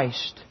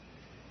Christ.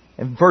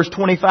 And verse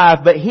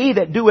 25, but he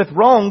that doeth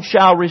wrong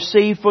shall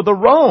receive for the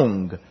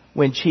wrong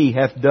which he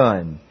hath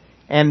done.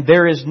 And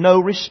there is no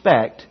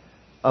respect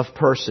of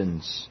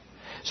persons.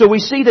 So we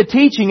see the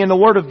teaching in the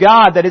Word of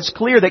God that it's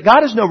clear that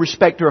God is no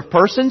respecter of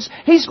persons.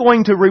 He's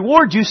going to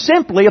reward you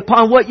simply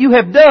upon what you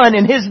have done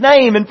in His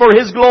name and for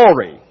His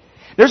glory.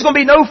 There's going to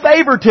be no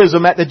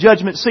favoritism at the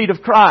judgment seat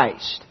of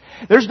Christ.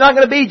 There's not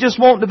going to be just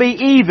wanting to be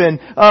even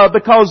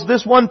because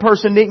this one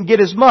person didn't get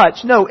as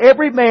much. No,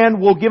 every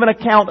man will give an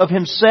account of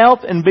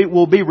himself and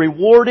will be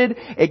rewarded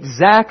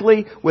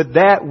exactly with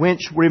that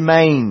which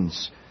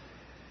remains.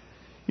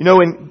 You know,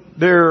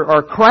 there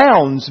are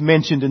crowns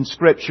mentioned in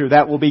Scripture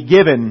that will be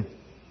given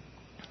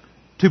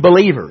to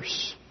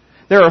believers.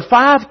 There are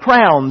 5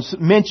 crowns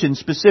mentioned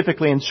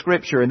specifically in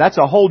Scripture, and that's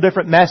a whole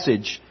different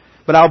message,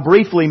 but I'll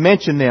briefly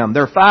mention them.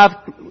 There are 5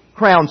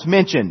 crowns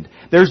mentioned.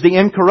 There's the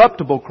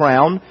incorruptible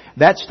crown.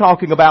 That's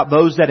talking about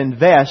those that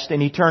invest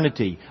in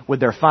eternity with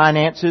their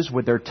finances,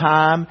 with their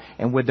time,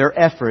 and with their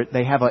effort.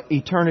 They have an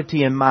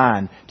eternity in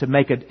mind to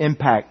make an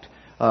impact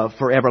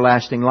for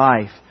everlasting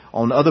life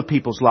on other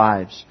people's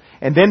lives.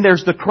 And then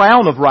there's the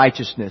crown of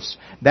righteousness.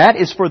 That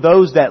is for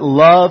those that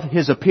love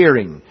His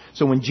appearing.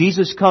 So when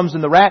Jesus comes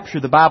in the rapture,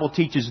 the Bible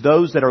teaches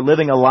those that are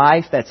living a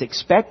life that's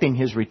expecting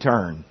His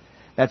return,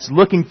 that's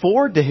looking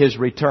forward to His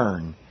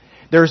return.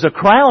 There's a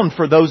crown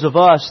for those of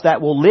us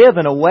that will live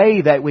in a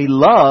way that we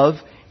love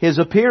His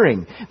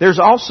appearing. There's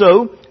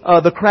also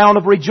the crown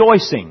of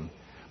rejoicing.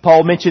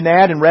 Paul mentioned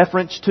that in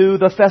reference to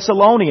the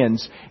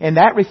Thessalonians, and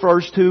that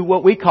refers to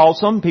what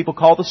some people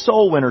call the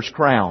soul winner's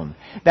crown.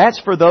 That's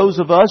for those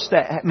of us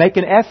that make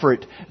an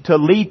effort to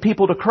lead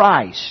people to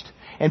Christ.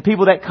 And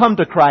people that come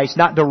to Christ,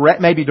 not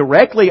maybe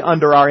directly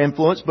under our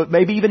influence, but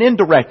maybe even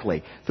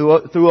indirectly,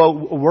 through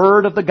a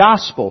word of the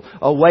gospel,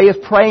 a way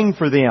of praying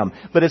for them.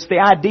 But it's the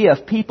idea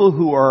of people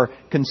who are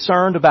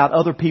concerned about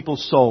other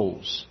people's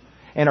souls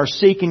and are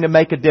seeking to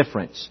make a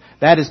difference.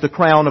 That is the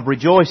crown of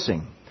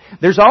rejoicing.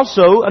 There's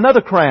also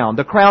another crown,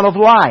 the crown of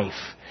life.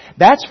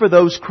 That's for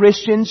those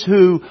Christians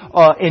who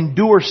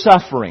endure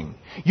suffering.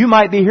 You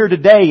might be here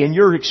today and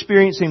you're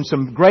experiencing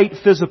some great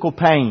physical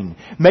pain.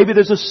 Maybe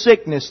there's a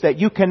sickness that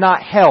you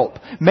cannot help.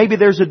 Maybe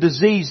there's a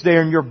disease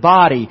there in your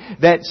body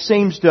that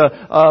seems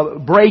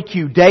to break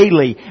you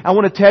daily. I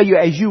want to tell you,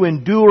 as you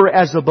endure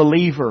as a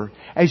believer,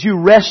 as you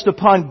rest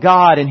upon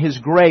God and His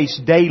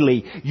grace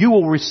daily, you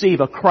will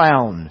receive a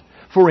crown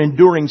for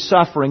enduring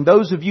suffering.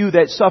 Those of you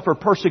that suffer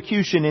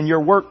persecution in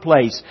your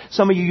workplace,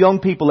 some of you young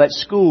people at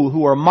school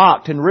who are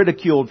mocked and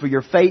ridiculed for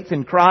your faith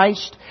in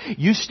Christ,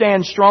 you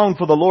stand strong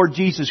for the Lord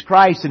Jesus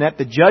Christ, and at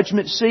the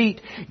judgment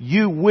seat,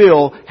 you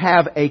will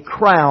have a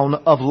crown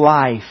of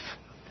life.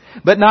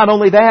 But not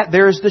only that,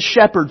 there is the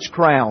shepherd's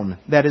crown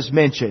that is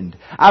mentioned.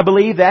 I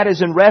believe that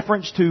is in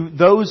reference to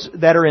those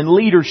that are in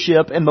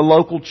leadership in the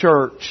local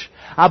church.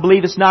 I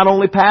believe it's not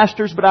only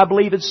pastors, but I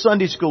believe it's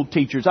Sunday school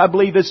teachers. I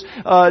believe it's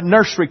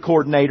nursery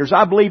coordinators.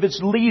 I believe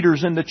it's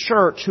leaders in the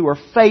church who are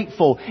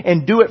faithful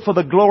and do it for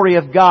the glory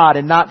of God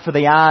and not for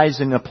the eyes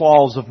and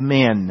applause of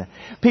men.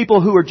 People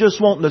who are just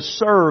wanting to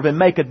serve and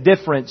make a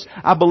difference.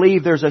 I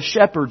believe there's a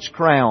shepherd's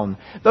crown.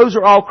 Those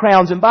are all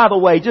crowns. And by the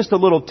way, just a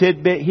little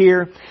tidbit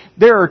here.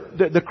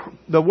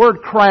 The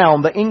word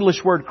crown, the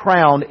English word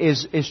crown,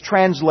 is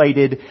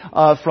translated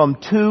from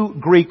 2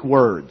 Greek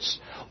words.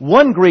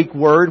 One Greek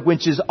word,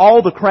 which is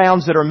all the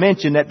crowns that are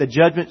mentioned at the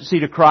judgment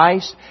seat of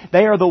Christ,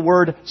 they are the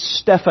word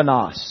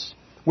Stephanos,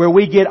 where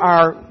we get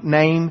our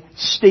name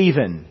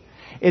Stephen.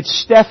 It's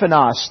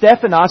Stephanos.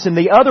 Stephanos, and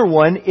the other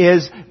one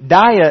is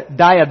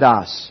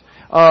diados.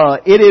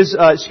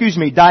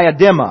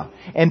 Diadema.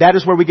 And that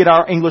is where we get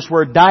our English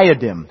word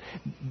diadem.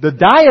 The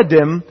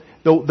diadem,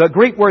 the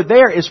Greek word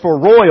there is for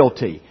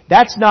royalty.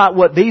 That's not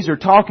what these are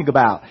talking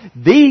about.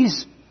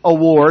 These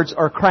awards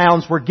or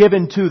crowns were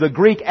given to the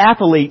Greek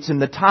athletes in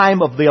the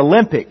time of the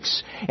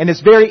Olympics. And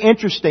it's very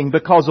interesting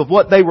because of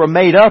what they were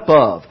made up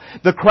of.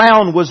 The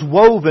crown was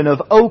woven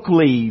of oak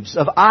leaves,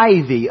 of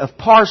ivy, of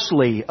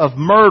parsley, of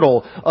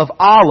myrtle, of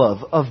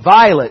olive, of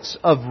violets,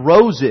 of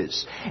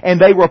roses. And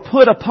they were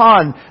put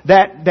upon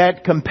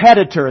that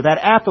competitor, that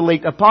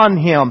athlete, upon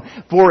him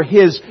for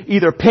his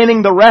either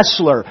pinning the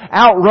wrestler,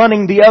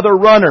 outrunning the other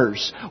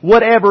runners,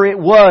 whatever it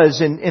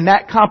was in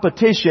that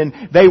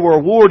competition, they were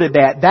awarded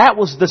that. That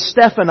was the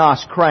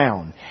Stephanos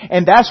crown.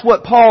 And that's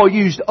what Paul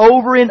used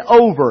over and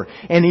over.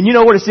 And you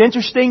know what is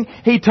interesting?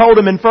 He told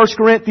them in 1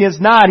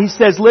 Corinthians 9, he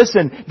says,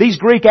 listen, these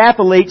Greek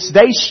athletes,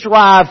 they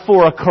strive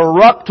for a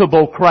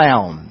corruptible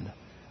crown.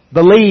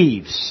 The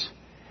leaves.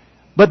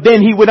 But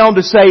then he went on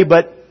to say,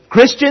 but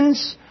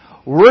Christians,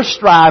 we're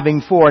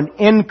striving for an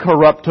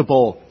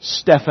incorruptible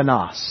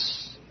Stephanos.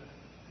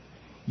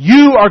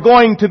 You're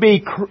going to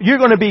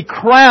be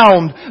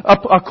crowned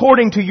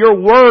according to your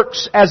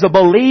works as a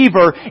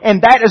believer,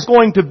 and that is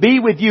going to be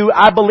with you,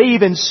 I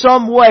believe, in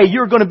some way.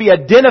 You're going to be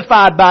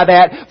identified by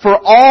that for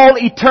all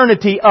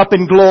eternity up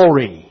in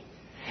glory.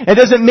 It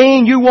doesn't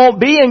mean you won't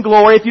be in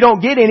glory if you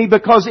don't get any,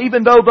 because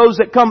even though those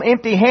that come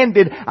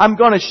empty-handed, I'm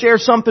going to share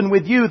something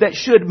with you that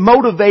should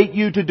motivate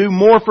you to do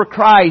more for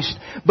Christ.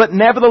 But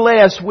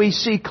nevertheless, we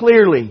see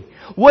clearly,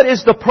 what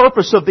is the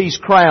purpose of these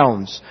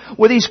crowns?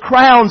 Well, these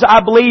crowns, I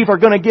believe, are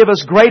going to give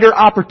us greater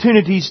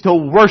opportunities to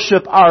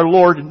worship our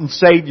Lord and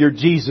Savior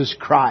Jesus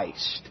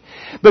Christ.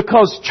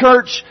 Because,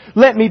 church,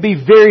 let me be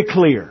very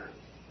clear.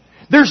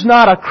 There's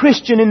not a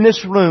Christian in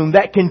this room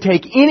that can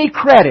take any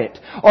credit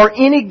or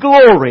any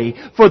glory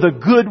for the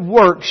good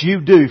works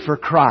you do for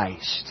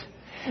Christ.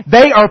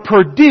 They are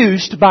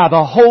produced by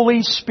the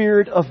Holy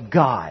Spirit of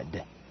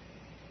God.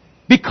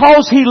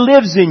 Because He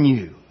lives in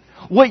you.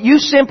 What you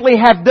simply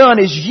have done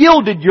is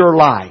yielded your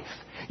life.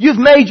 You've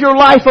made your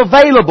life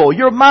available,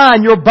 your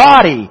mind, your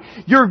body,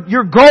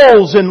 your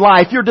goals in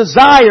life, your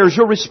desires,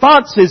 your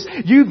responses.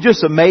 You've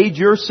just made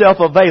yourself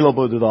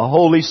available to the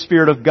Holy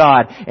Spirit of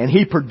God, and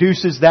He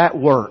produces that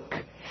work.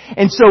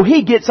 And so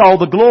He gets all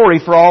the glory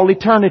for all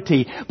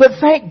eternity. But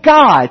thank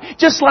God,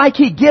 just like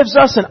He gives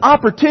us an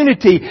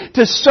opportunity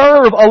to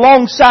serve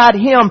alongside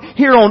Him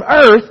here on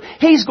earth,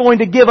 He's going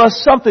to give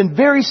us something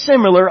very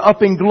similar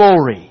up in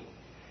glory.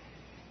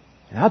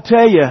 And I'll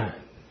tell you,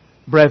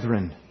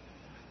 brethren,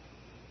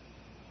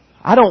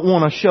 I don't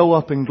want to show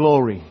up in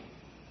glory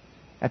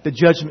at the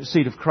judgment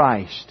seat of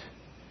Christ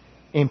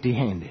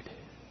empty-handed.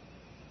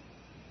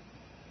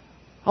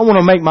 I want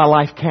to make my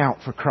life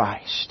count for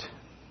Christ.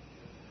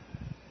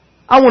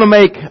 I want to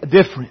make a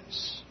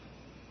difference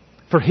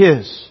for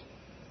His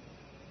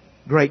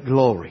great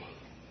glory.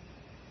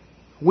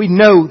 We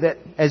know that,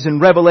 as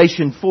in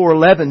Revelation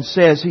 4:11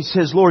 says, He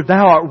says, Lord,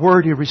 Thou art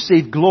worthy to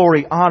receive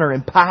glory, honor,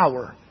 and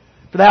power.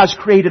 For Thou hast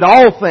created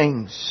all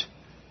things.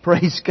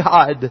 Praise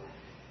God.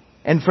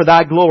 And for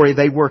Thy glory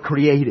they were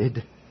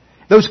created.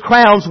 Those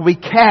crowns will be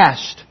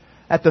cast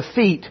at the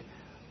feet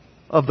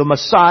of the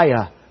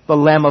Messiah, the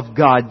Lamb of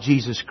God,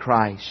 Jesus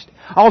Christ.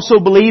 I also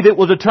believe it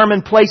will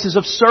determine places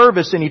of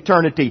service in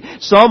eternity.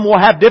 Some will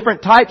have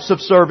different types of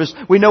service.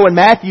 We know in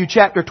Matthew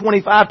chapter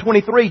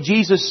 25-23,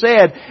 Jesus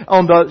said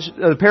on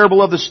the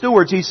parable of the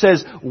stewards, He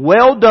says,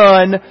 well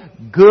done,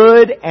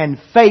 good and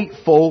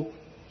faithful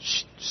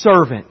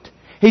servant.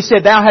 He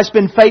said, Thou hast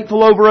been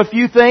faithful over a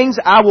few things,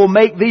 I will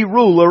make thee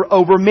ruler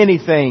over many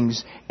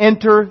things.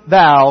 Enter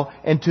thou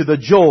into the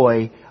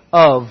joy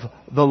of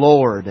the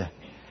Lord.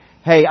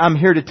 Hey, I'm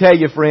here to tell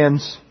you,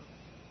 friends,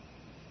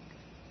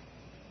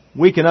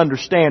 we can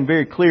understand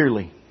very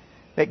clearly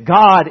that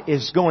God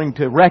is going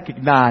to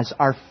recognize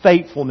our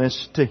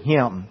faithfulness to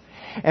Him.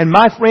 And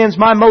my friends,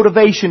 my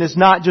motivation is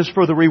not just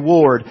for the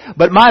reward,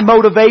 but my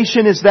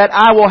motivation is that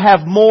I will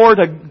have more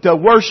to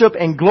worship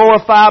and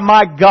glorify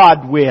my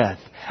God with.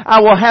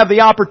 I will have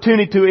the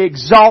opportunity to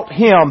exalt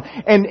Him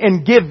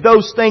and give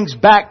those things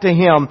back to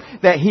Him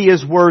that He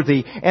is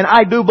worthy. And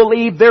I do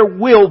believe there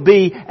will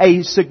be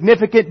a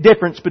significant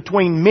difference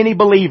between many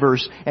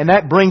believers. And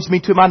that brings me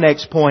to my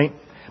next point.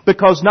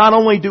 Because not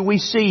only do we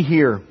see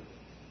here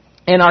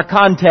in our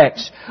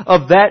context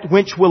of that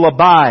which will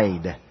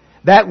abide,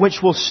 that which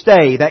will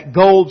stay, that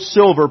gold,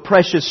 silver,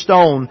 precious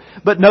stone,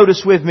 but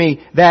notice with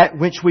me, that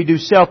which we do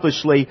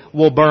selfishly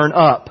will burn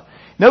up.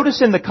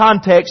 Notice in the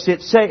context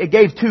it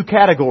gave two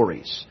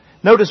categories.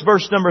 Notice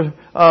verse number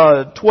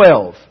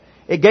 12.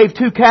 It gave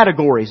two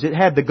categories. It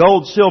had the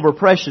gold, silver,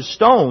 precious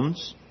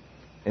stones,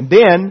 and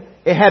then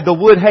it had the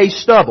wood, hay,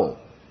 stubble.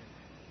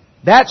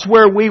 That's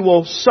where we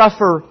will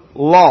suffer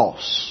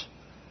loss.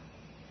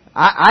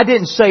 I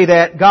didn't say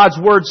that. God's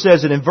Word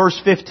says it in verse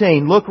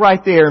 15. Look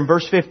right there in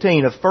verse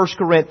 15 of 1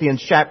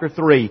 Corinthians chapter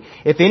 3.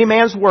 If any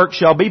man's work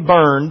shall be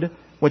burned,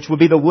 which would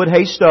be the wood,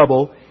 hay,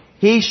 stubble,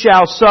 he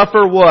shall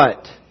suffer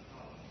what?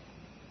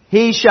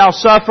 He shall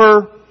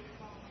suffer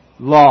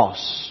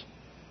loss.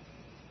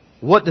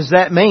 What does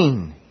that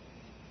mean?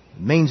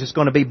 It means it's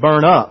going to be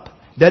burned up.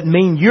 It doesn't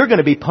mean you're going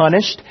to be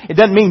punished. It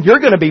doesn't mean you're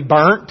going to be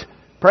burnt.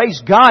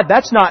 Praise God,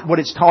 that's not what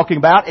it's talking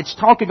about. It's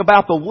talking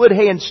about the wood,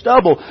 hay, and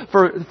stubble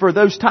for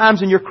those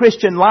times in your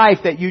Christian life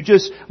that you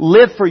just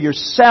live for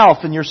yourself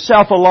and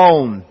yourself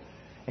alone.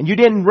 And you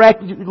didn't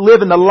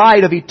live in the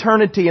light of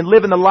eternity and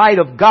live in the light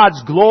of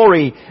God's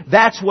glory.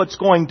 That's what's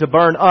going to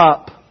burn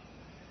up.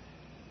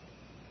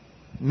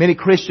 Many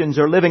Christians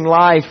are living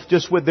life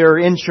just with their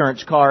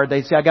insurance card.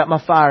 They say, I got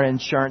my fire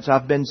insurance,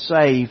 I've been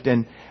saved,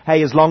 and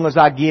hey, as long as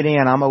I get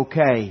in, I'm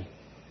okay.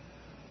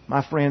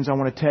 My friends, I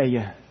want to tell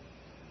you,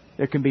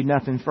 there can be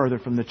nothing further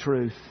from the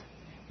truth.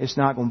 It's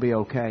not going to be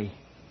okay.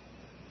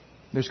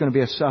 There's going to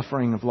be a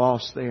suffering of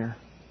loss there.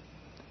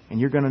 And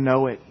you're going to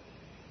know it.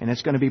 And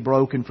it's going to be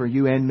broken for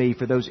you and me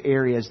for those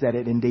areas that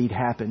it indeed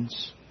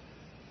happens.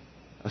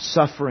 A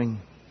suffering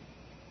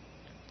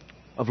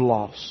of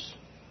loss.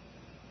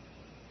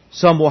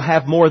 Some will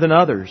have more than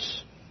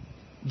others.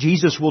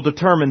 Jesus will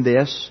determine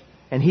this,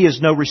 and He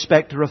is no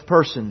respecter of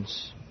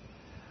persons.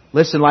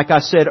 Listen, like I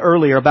said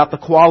earlier about the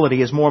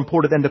quality is more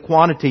important than the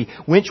quantity.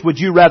 Which would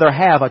you rather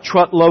have, a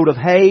truckload of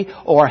hay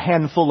or a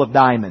handful of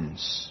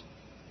diamonds?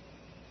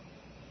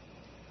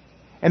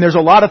 And there's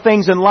a lot of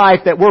things in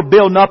life that we're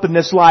building up in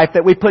this life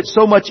that we put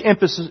so much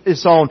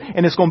emphasis on,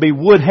 and it's going to be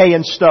wood, hay,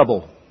 and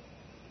stubble.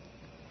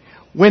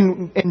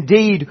 When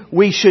indeed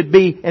we should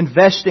be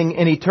investing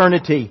in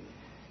eternity.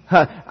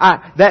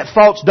 That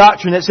false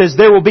doctrine that says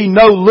there will be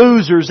no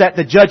losers at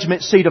the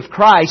judgment seat of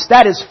Christ,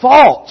 that is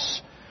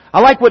false. I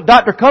like what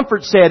Dr.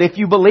 Comfort said. If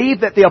you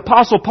believe that the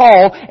Apostle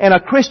Paul and a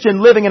Christian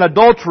living in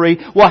adultery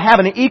will have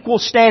an equal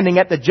standing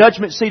at the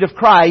judgment seat of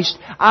Christ,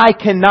 I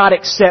cannot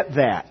accept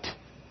that.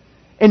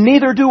 And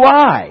neither do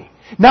I.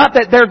 Not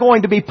that they're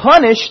going to be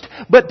punished,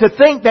 but to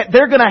think that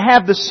they're going to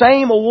have the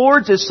same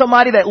awards as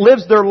somebody that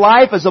lives their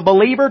life as a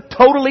believer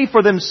totally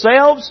for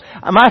themselves.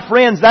 My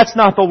friends, that's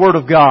not the Word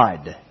of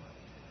God.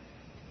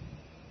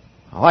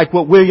 I like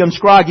what William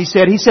Scroggie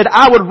said. He said,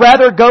 I would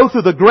rather go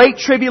through the great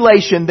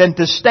tribulation than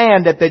to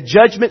stand at the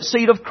judgment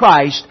seat of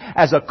Christ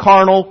as a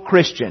carnal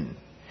Christian.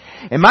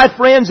 And my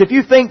friends, if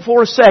you think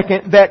for a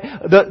second that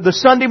the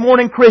Sunday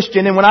morning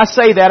Christian, and when I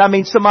say that, I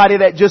mean somebody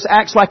that just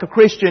acts like a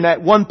Christian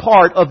at one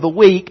part of the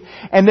week,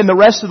 and then the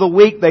rest of the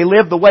week they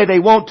live the way they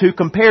want to,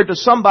 compared to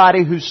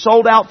somebody who's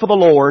sold out for the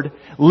Lord,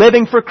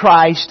 living for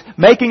Christ,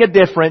 making a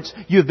difference,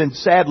 you've been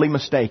sadly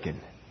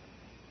mistaken.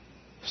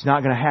 It's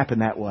not going to happen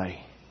that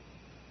way.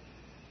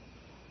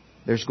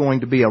 There's going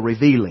to be a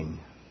revealing.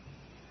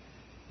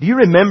 Do you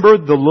remember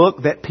the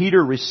look that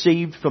Peter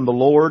received from the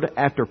Lord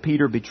after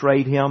Peter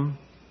betrayed Him?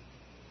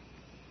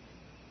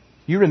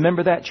 You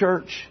remember that,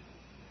 church?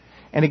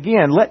 And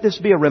again, let this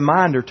be a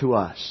reminder to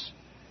us.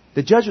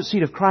 The judgment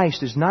seat of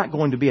Christ is not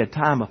going to be a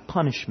time of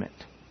punishment.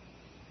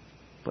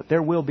 But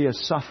there will be a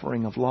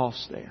suffering of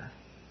loss there.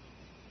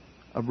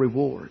 Of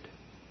reward.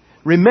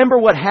 Remember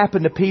what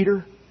happened to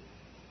Peter?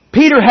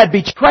 Peter had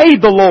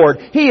betrayed the Lord.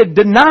 He had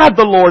denied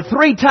the Lord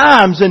 3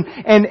 times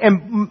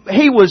and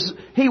he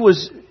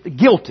was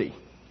guilty.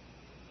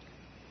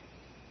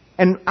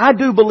 And I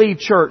do believe,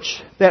 church,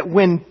 that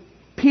when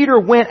Peter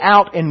went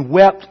out and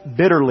wept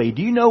bitterly.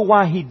 Do you know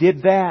why he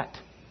did that?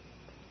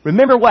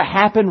 Remember what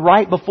happened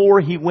right before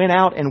he went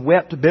out and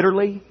wept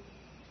bitterly?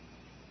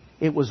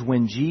 It was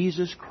when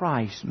Jesus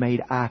Christ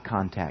made eye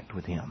contact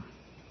with him.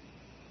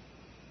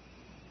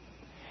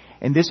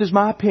 And this is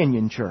my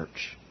opinion,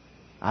 church.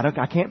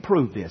 I can't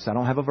prove this. I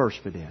don't have a verse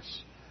for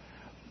this.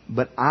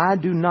 But I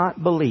do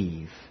not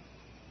believe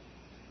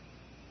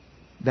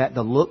that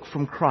the look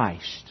from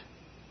Christ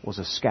was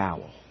a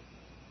scowl.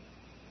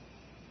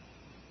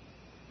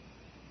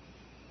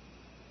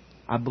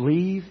 I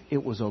believe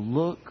it was a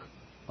look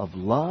of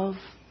love,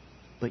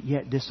 but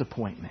yet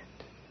disappointment.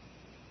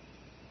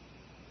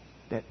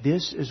 That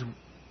this is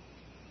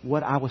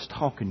what I was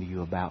talking to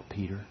you about,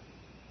 Peter.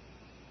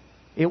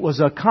 It was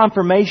a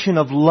confirmation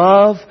of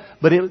love,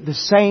 but at the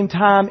same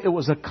time, it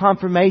was a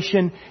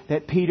confirmation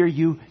that, Peter,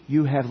 you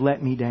have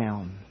let me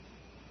down.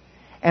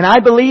 And I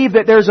believe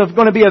that there's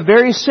going to be a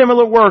very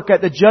similar work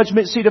at the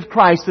judgment seat of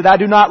Christ that I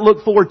do not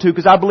look forward to,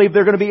 because I believe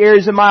there are going to be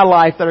areas in my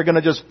life that are going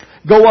to just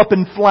go up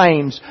in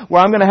flames,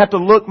 where I'm going to have to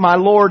look my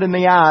Lord in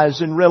the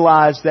eyes and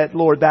realize that,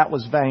 Lord, that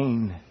was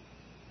vain.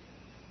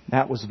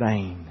 That was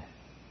vain.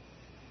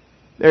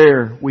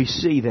 There we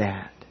see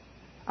that.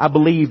 I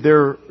believe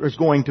there is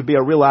going to be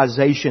a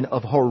realization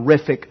of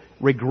horrific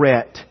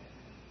regret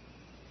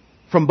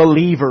from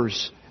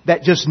believers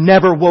that just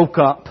never woke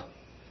up.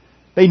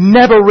 They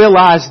never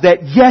realized that,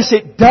 yes,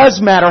 it does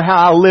matter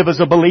how I live as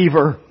a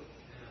believer.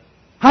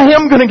 I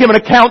am going to give an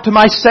account to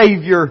my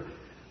Savior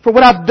for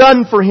what I've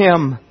done for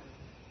Him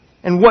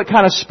and what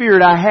kind of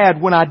spirit I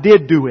had when I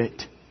did do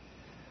it.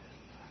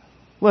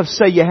 Let's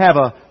say you have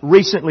a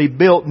recently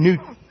built new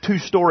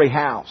 2-story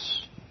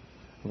house.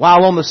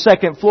 While on the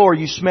 2nd floor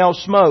you smell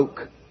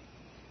smoke.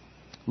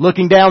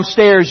 Looking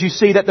downstairs you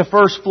see that the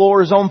 1st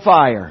floor is on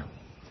fire.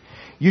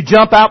 You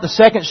jump out the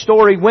 2nd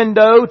story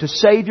window to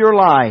save your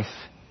life.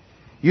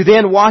 You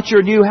then watch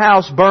your new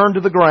house burn to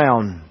the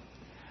ground.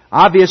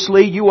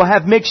 Obviously, you will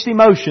have mixed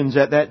emotions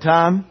at that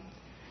time.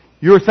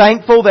 You're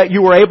thankful that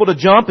you were able to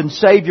jump and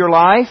save your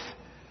life,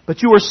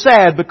 but you are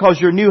sad because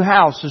your new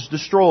house is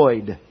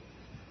destroyed.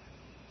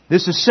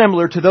 This is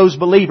similar to those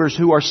believers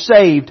who are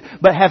saved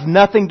but have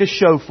nothing to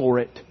show for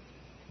it.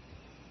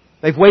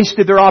 They've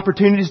wasted their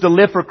opportunities to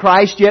live for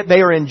Christ, yet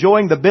they are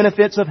enjoying the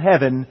benefits of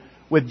heaven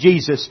with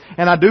Jesus.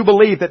 And I do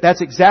believe that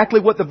that's exactly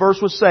what the verse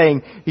was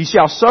saying. He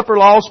shall suffer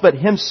loss, but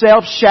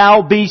himself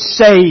shall be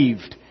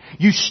saved.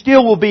 You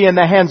still will be in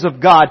the hands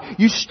of God.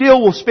 You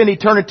still will spend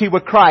eternity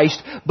with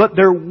Christ, but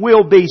there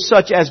will be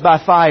such as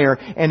by fire,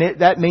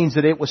 and that means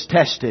that it was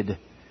tested.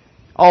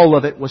 All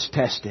of it was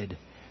tested.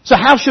 So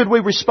how should we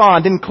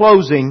respond? In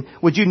closing,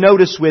 would you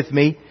notice with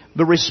me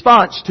the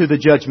response to the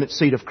judgment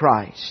seat of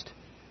Christ?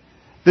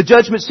 The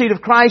judgment seat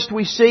of Christ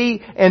we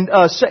see, and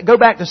go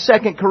back to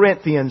 2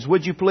 Corinthians,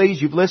 would you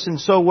please? You've listened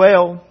so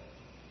well.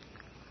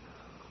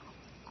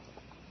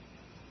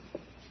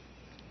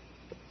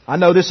 I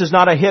know this is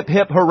not a hip,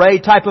 hip, hooray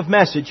type of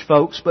message,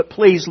 folks, but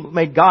please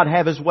may God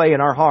have His way in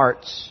our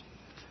hearts.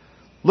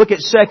 Look at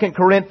 2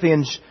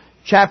 Corinthians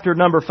chapter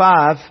number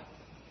 5.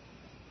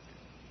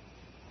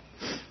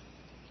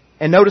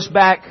 And notice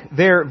back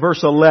there at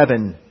verse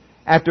 11.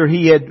 After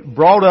he had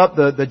brought up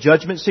the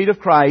judgment seat of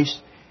Christ,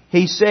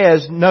 he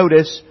says,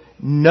 notice,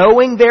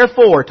 knowing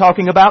therefore,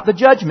 talking about the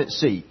judgment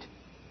seat,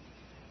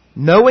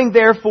 knowing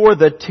therefore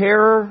the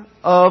terror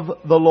of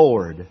the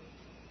Lord,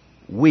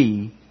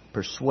 we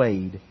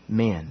persuade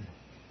men.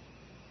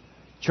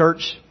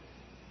 Church,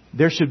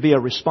 there should be a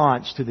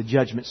response to the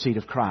judgment seat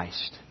of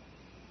Christ.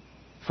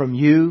 From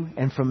you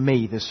and from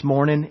me this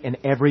morning and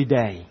every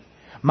day.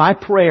 My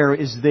prayer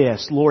is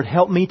this: Lord,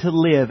 help me to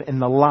live in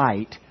the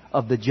light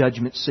of the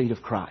judgment seat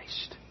of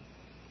Christ.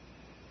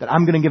 That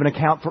I'm going to give an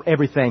account for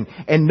everything.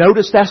 And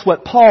notice that's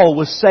what Paul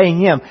was saying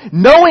him.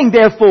 Knowing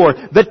therefore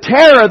the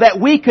terror that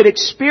we could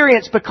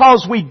experience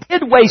because we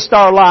did waste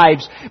our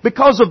lives,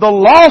 because of the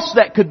loss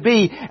that could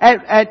be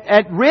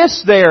at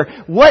risk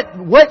there,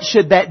 what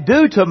should that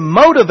do to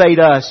motivate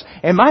us?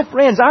 And my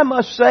friends, I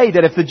must say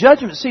that if the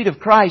judgment seat of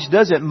Christ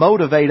doesn't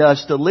motivate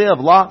us to live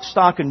lock,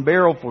 stock, and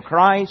barrel for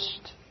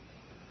Christ,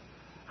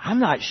 I'm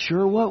not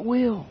sure what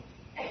will.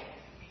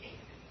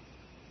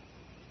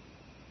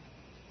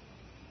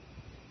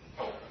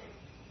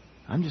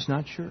 I'm just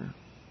not sure.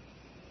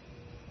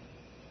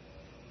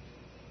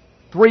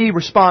 3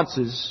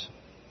 responses,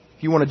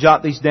 if you want to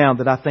jot these down,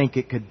 that I think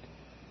it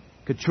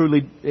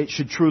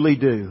should truly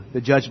do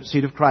the judgment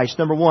seat of Christ.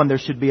 Number 1, there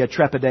should be a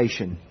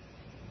trepidation.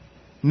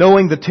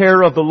 Knowing the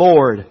terror of the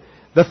Lord,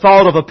 the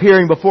thought of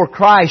appearing before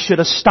Christ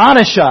should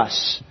astonish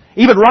us.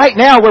 Even right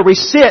now where we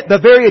sit, the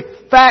very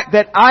fact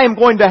that I am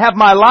going to have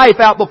my life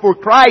out before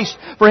Christ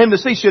for Him to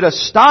see should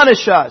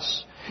astonish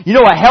us. You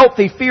know, a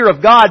healthy fear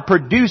of God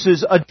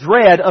produces a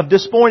dread of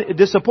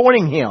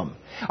disappointing Him.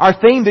 Our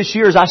theme this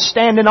year is I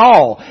stand in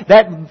awe.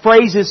 That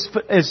phrase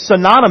is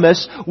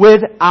synonymous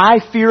with I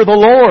fear the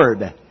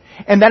Lord.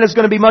 And that is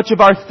going to be much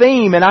of our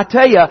theme. And I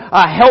tell you,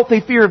 a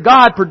healthy fear of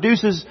God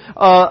produces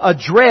a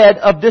dread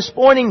of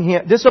disappointing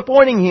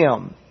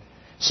Him.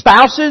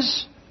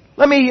 Spouses,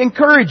 let me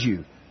encourage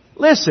you.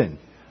 Listen,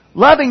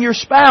 loving your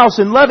spouse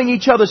and loving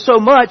each other so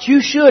much,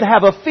 you should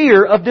have a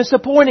fear of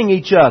disappointing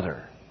each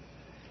other.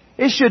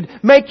 It should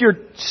make your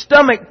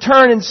stomach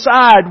turn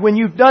inside when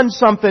you've done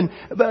something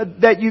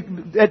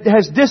that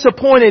has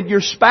disappointed your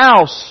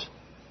spouse.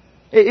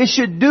 It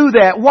should do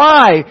that.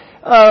 Why?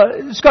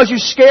 It's because you're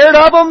scared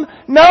of them?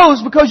 No,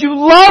 it's because you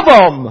love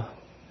them.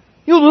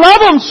 You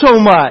love them so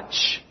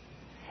much.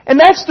 And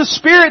that's the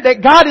spirit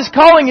that God is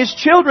calling His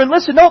children.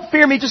 Listen, don't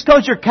fear me just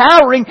because you're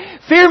cowering.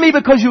 Fear me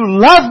because you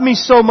love me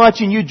so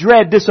much and you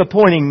dread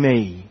disappointing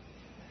me.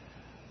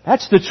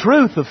 That's the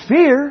truth of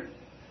fear.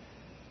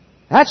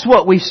 That's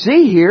what we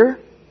see here.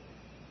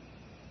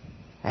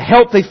 A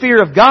healthy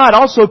fear of God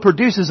also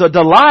produces a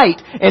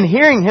delight in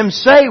hearing Him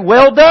say,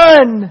 well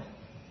done.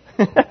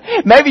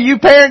 Maybe you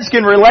parents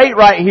can relate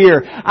right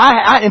here.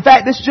 In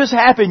fact, this just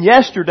happened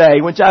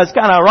yesterday, which was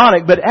kind of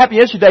ironic, but it happened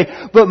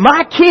yesterday. But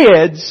my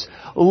kids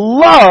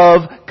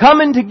love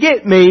coming to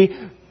get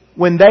me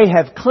when they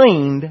have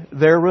cleaned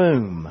their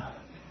room.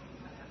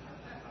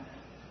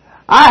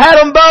 I had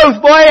them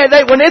both,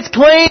 boy. When it's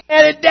clean,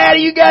 and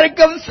Daddy, you got to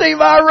come see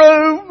my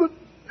room.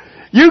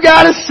 You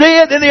got to see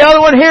it. And the other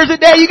one hears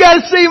it, Dad, you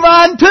got to see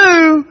mine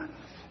too.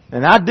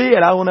 And I did.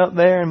 I went up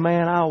there and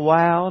man, I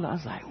wowed. I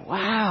was like,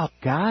 wow,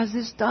 guys,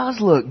 this does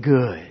look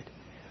good.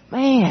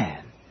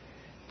 Man,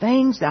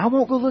 I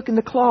won't go look in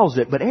the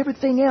closet, but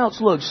everything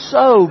else looks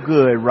so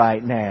good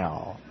right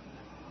now.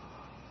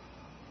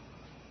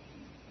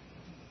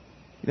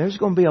 There's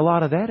going to be a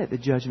lot of that at the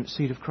judgment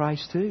seat of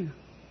Christ too.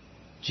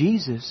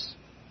 Jesus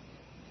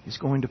is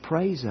going to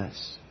praise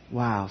us.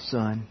 Wow,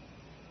 son.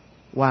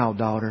 Wow,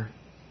 daughter.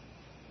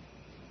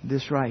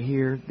 This right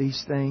here,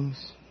 these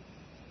things.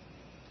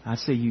 I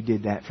see you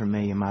did that for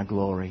me in my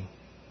glory.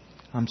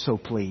 I'm so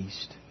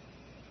pleased.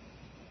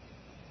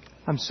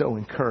 I'm so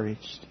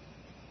encouraged.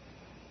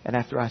 And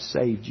after I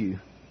saved you,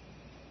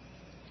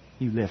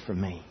 you lived for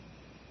me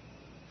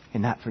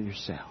and not for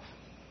yourself.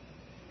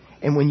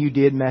 And when you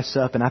did mess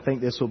up, and I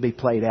think this will be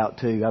played out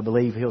too, I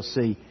believe He'll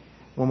see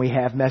when we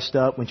have messed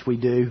up, which we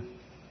do,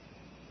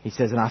 He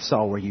says, and I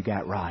saw where you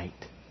got right.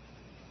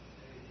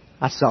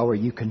 I saw where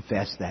you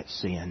confessed that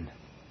sin.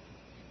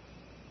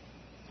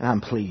 And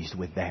I'm pleased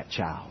with that,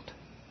 child.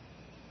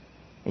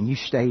 And you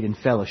stayed in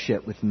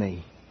fellowship with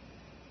me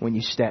when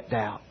you stepped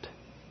out.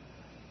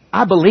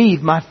 I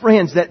believe, my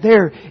friends, that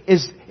there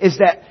is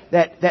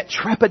that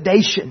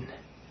trepidation.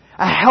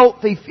 A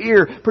healthy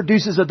fear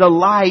produces a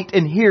delight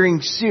in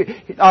hearing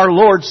our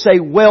Lord say,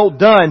 well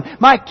done.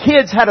 My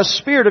kids had a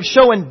spirit of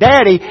showing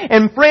Daddy.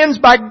 And friends,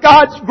 by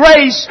God's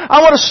grace,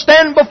 I want to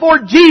stand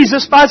before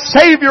Jesus, my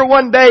Savior,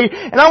 one day.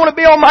 And I want to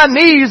be on my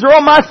knees or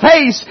on my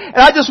face. And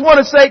I just want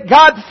to say,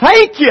 God,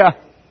 thank you.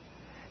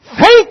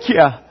 Thank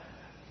you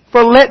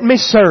for letting me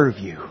serve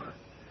you.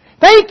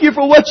 Thank you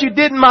for what you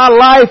did in my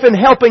life in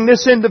helping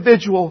this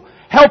individual,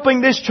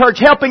 helping this church,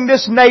 helping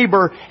this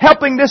neighbor,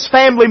 helping this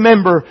family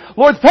member.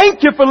 Lord,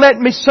 thank you for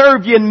letting me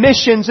serve you in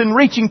missions and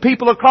reaching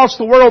people across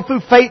the world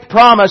through Faith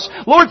Promise.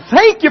 Lord,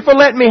 thank you for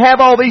letting me have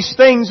all these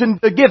things and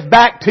to give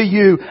back to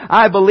you.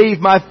 I believe,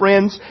 my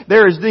friends,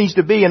 there needs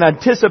to be an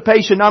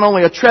anticipation, not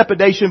only a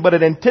trepidation, but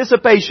an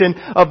anticipation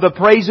of the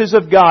praises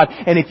of God.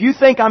 And if you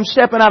think I'm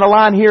stepping out of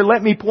line here,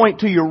 let me point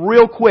to you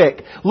real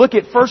quick. Look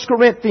at 1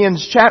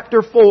 Corinthians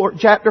chapter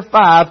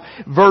 5,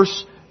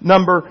 verse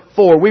number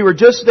 4. We were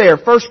just there.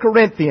 1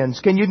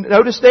 Corinthians. Can you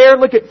notice there?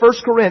 Look at 1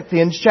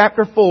 Corinthians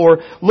chapter 4.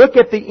 Look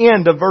at the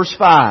end of verse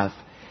 5.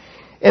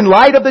 In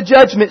light of the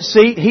judgment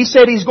seat, He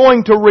said He's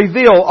going to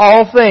reveal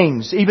all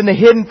things, even the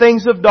hidden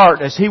things of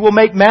darkness. He will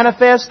make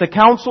manifest the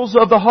counsels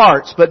of the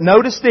hearts. But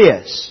notice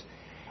this.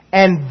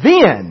 And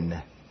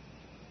then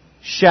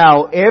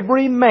shall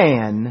every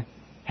man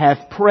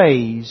have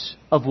praise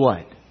of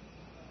what?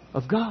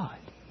 Of God.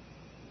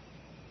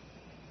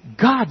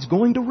 God's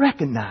going to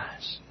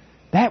recognize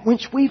that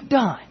which we've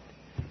done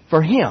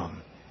for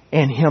Him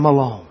and Him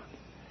alone.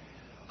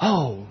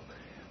 Oh,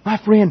 my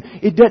friend,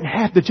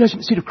 the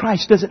judgment seat of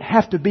Christ doesn't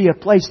have to be a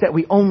place that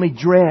we only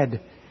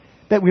dread,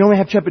 that we only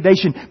have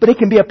trepidation, but it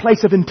can be a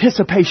place of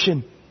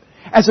anticipation.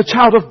 As a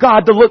child of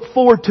God to look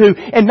forward to,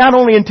 and not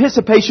only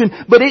anticipation,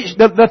 but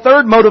the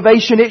third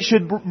motivation it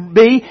should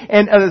be,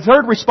 and the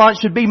third response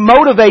should be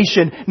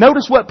motivation.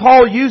 Notice what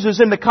Paul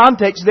uses in the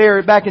context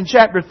there back in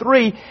chapter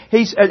 3.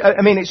 2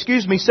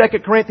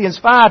 Corinthians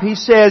 5. He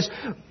says,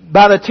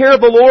 by the terror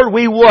of the Lord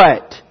we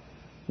what?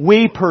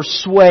 We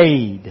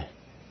persuade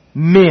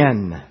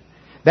men.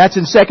 That's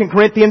in 2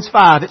 Corinthians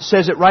 5. It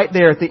says it right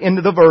there at the end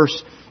of the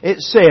verse.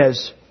 It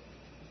says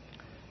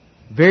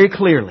very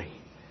clearly,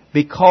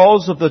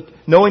 because of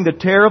knowing the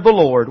terror of the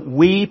Lord,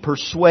 we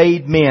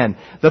persuade men.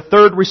 The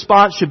third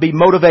response should be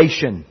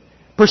motivation.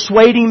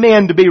 Persuading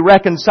men to be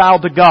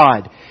reconciled to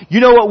God. You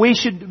know what we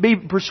should be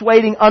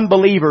persuading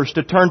unbelievers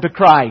to turn to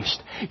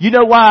Christ. You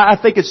know why I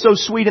think it's so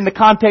sweet in the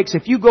context?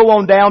 If you go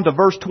on down to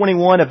verse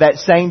 21 of that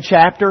same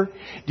chapter,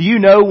 do you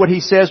know what he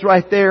says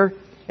right there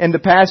in the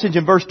passage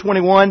in verse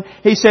 21?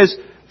 He says,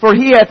 verse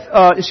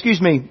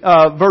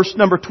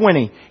number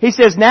 20. He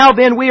says, now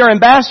then we are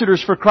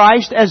ambassadors for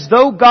Christ, as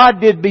though God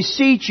did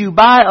beseech you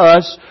by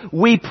us.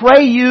 We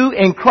pray you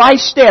in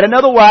Christ's stead. In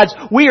other words,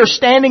 we are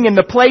standing in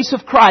the place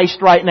of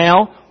Christ right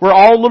now. We're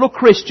all little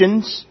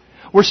Christians.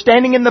 We're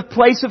standing in the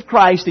place of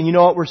Christ, and you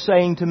know what we're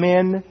saying to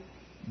men?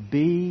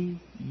 Be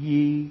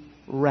ye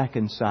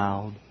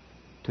reconciled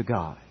to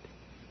God.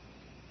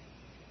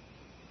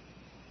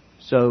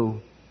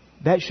 So,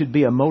 that should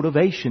be a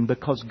motivation,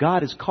 because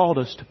God has called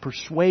us to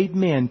persuade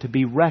men to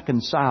be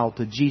reconciled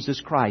to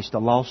Jesus Christ, a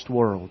lost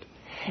world.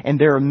 And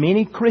there are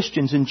many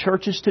Christians in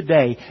churches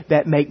today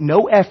that make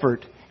no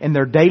effort in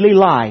their daily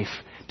life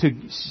to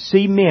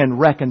see men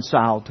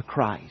reconciled to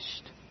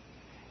Christ.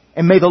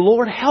 And may the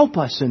Lord help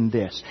us in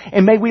this.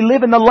 And may we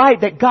live in the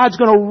light that God's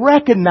going to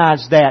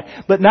recognize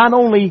that. But not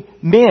only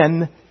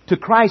men to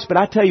Christ, but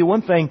I tell you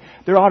one thing,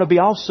 there ought to be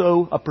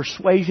also a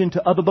persuasion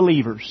to other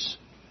believers.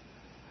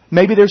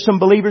 Maybe there's some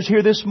believers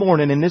here this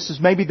morning, and this is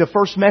maybe the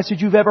first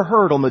message you've ever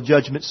heard on the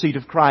judgment seat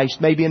of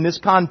Christ. Maybe in this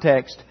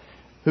context.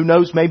 Who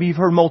knows, maybe you've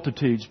heard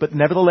multitudes. But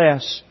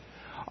nevertheless,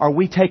 are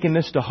we taking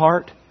this to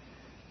heart?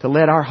 To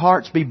let our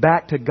hearts be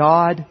back to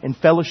God in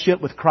fellowship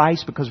with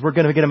Christ, because we're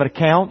going to get Him an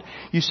account?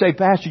 You say,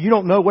 Pastor, you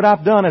don't know what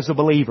I've done as a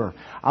believer.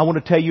 I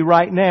want to tell you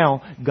right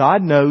now,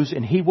 God knows,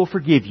 and He will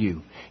forgive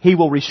you. He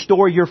will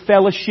restore your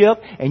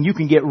fellowship, and you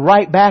can get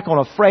right back on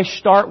a fresh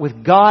start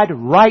with God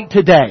right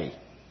today.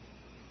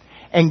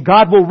 And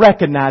God will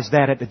recognize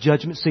that at the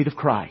judgment seat of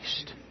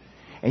Christ.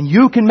 And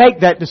you can make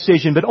that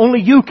decision, but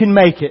only you can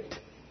make it.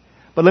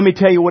 But let me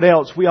tell you what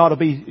else. We ought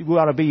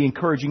to be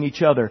encouraging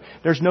each other.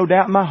 There's no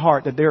doubt in my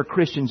heart that there are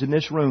Christians in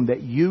this room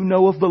that you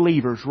know of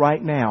believers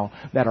right now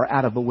that are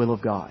out of the will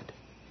of God.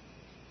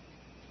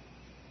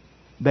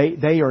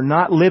 They are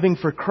not living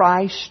for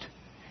Christ.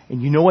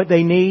 And you know what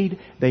they need?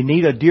 They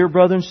need a dear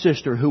brother and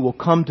sister who will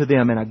come to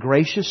them in a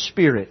gracious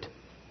spirit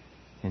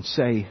and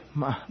say,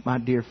 my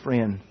dear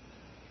friend,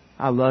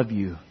 I love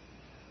you,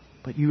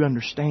 but you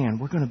understand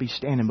we're going to be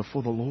standing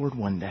before the Lord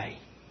one day.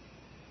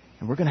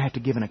 And we're going to have to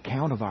give an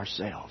account of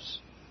ourselves.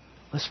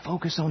 Let's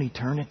focus on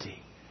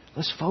eternity.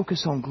 Let's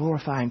focus on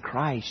glorifying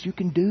Christ. You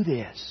can do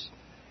this.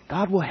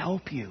 God will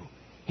help you.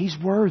 He's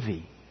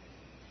worthy.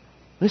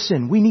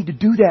 Listen, we need to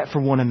do that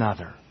for one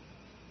another.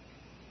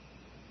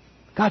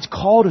 God's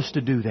called us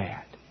to do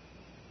that.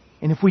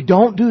 And if we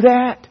don't do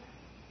that,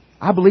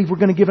 I believe we're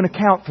going to give an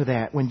account for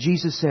that when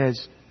Jesus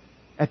says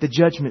at the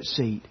judgment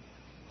seat,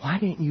 why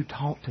didn't you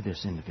talk to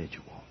this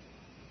individual?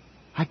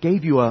 I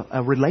gave you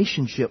a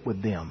relationship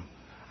with them.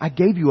 I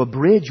gave you a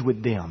bridge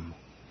with them,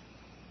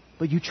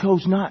 but you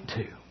chose not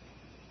to.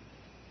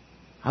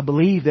 I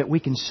believe that we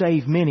can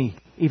save many,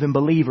 even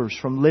believers,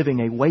 from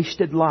living a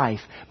wasted life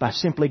by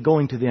simply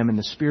going to them in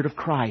the Spirit of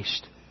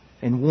Christ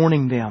and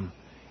warning them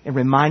and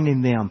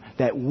reminding them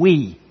that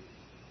we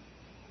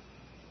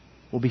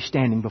will be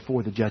standing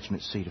before the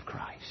judgment seat of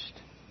Christ.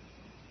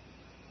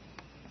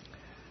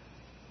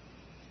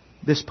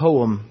 This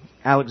poem,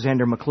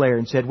 Alexander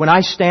Maclaren said, "When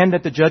I stand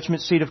at the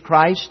judgment seat of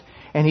Christ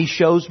and He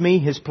shows me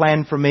His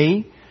plan for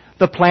me,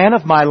 the plan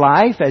of my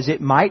life as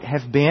it might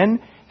have been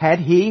had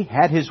He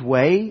had His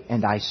way,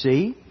 and I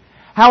see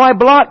how I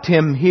blocked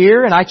Him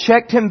here and I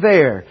checked Him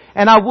there,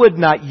 and I would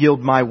not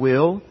yield my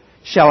will.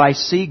 Shall I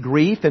see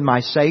grief in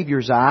my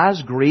Savior's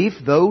eyes, grief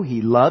though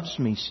He loves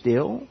me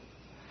still?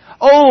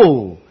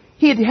 Oh,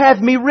 He'd have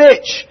me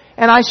rich,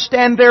 and I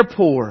stand there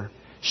poor,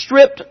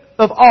 stripped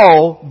of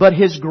all but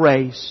His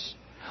grace,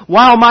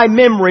 while my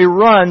memory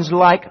runs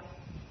like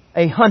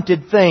a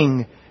hunted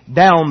thing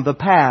down the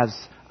paths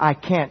I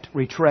can't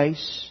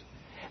retrace.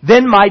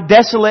 Then my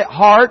desolate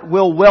heart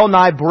will well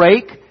nigh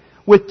break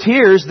with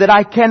tears that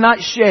I cannot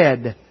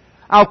shed.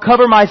 I'll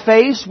cover my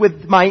face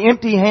with my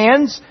empty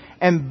hands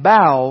and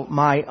bow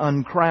my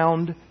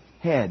uncrowned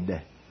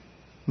head.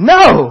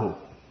 No!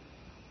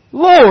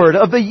 Lord,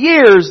 of the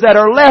years that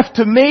are left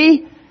to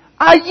me,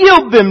 I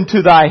yield them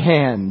to Thy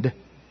hand.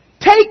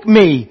 Take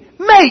me,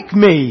 make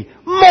me,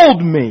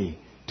 mold me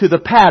to the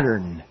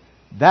pattern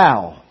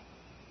Thou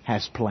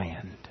hast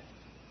planned."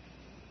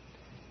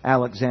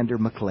 Alexander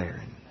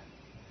Maclaren.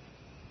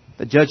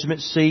 The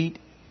judgment seat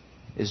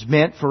is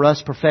meant for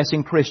us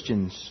professing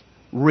Christians,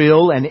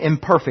 real and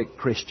imperfect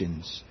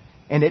Christians.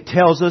 And it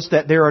tells us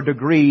that there are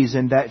degrees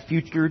in that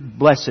future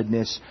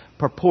blessedness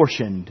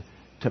proportioned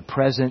to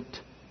present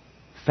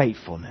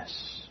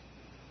faithfulness.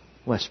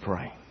 Let's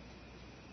pray.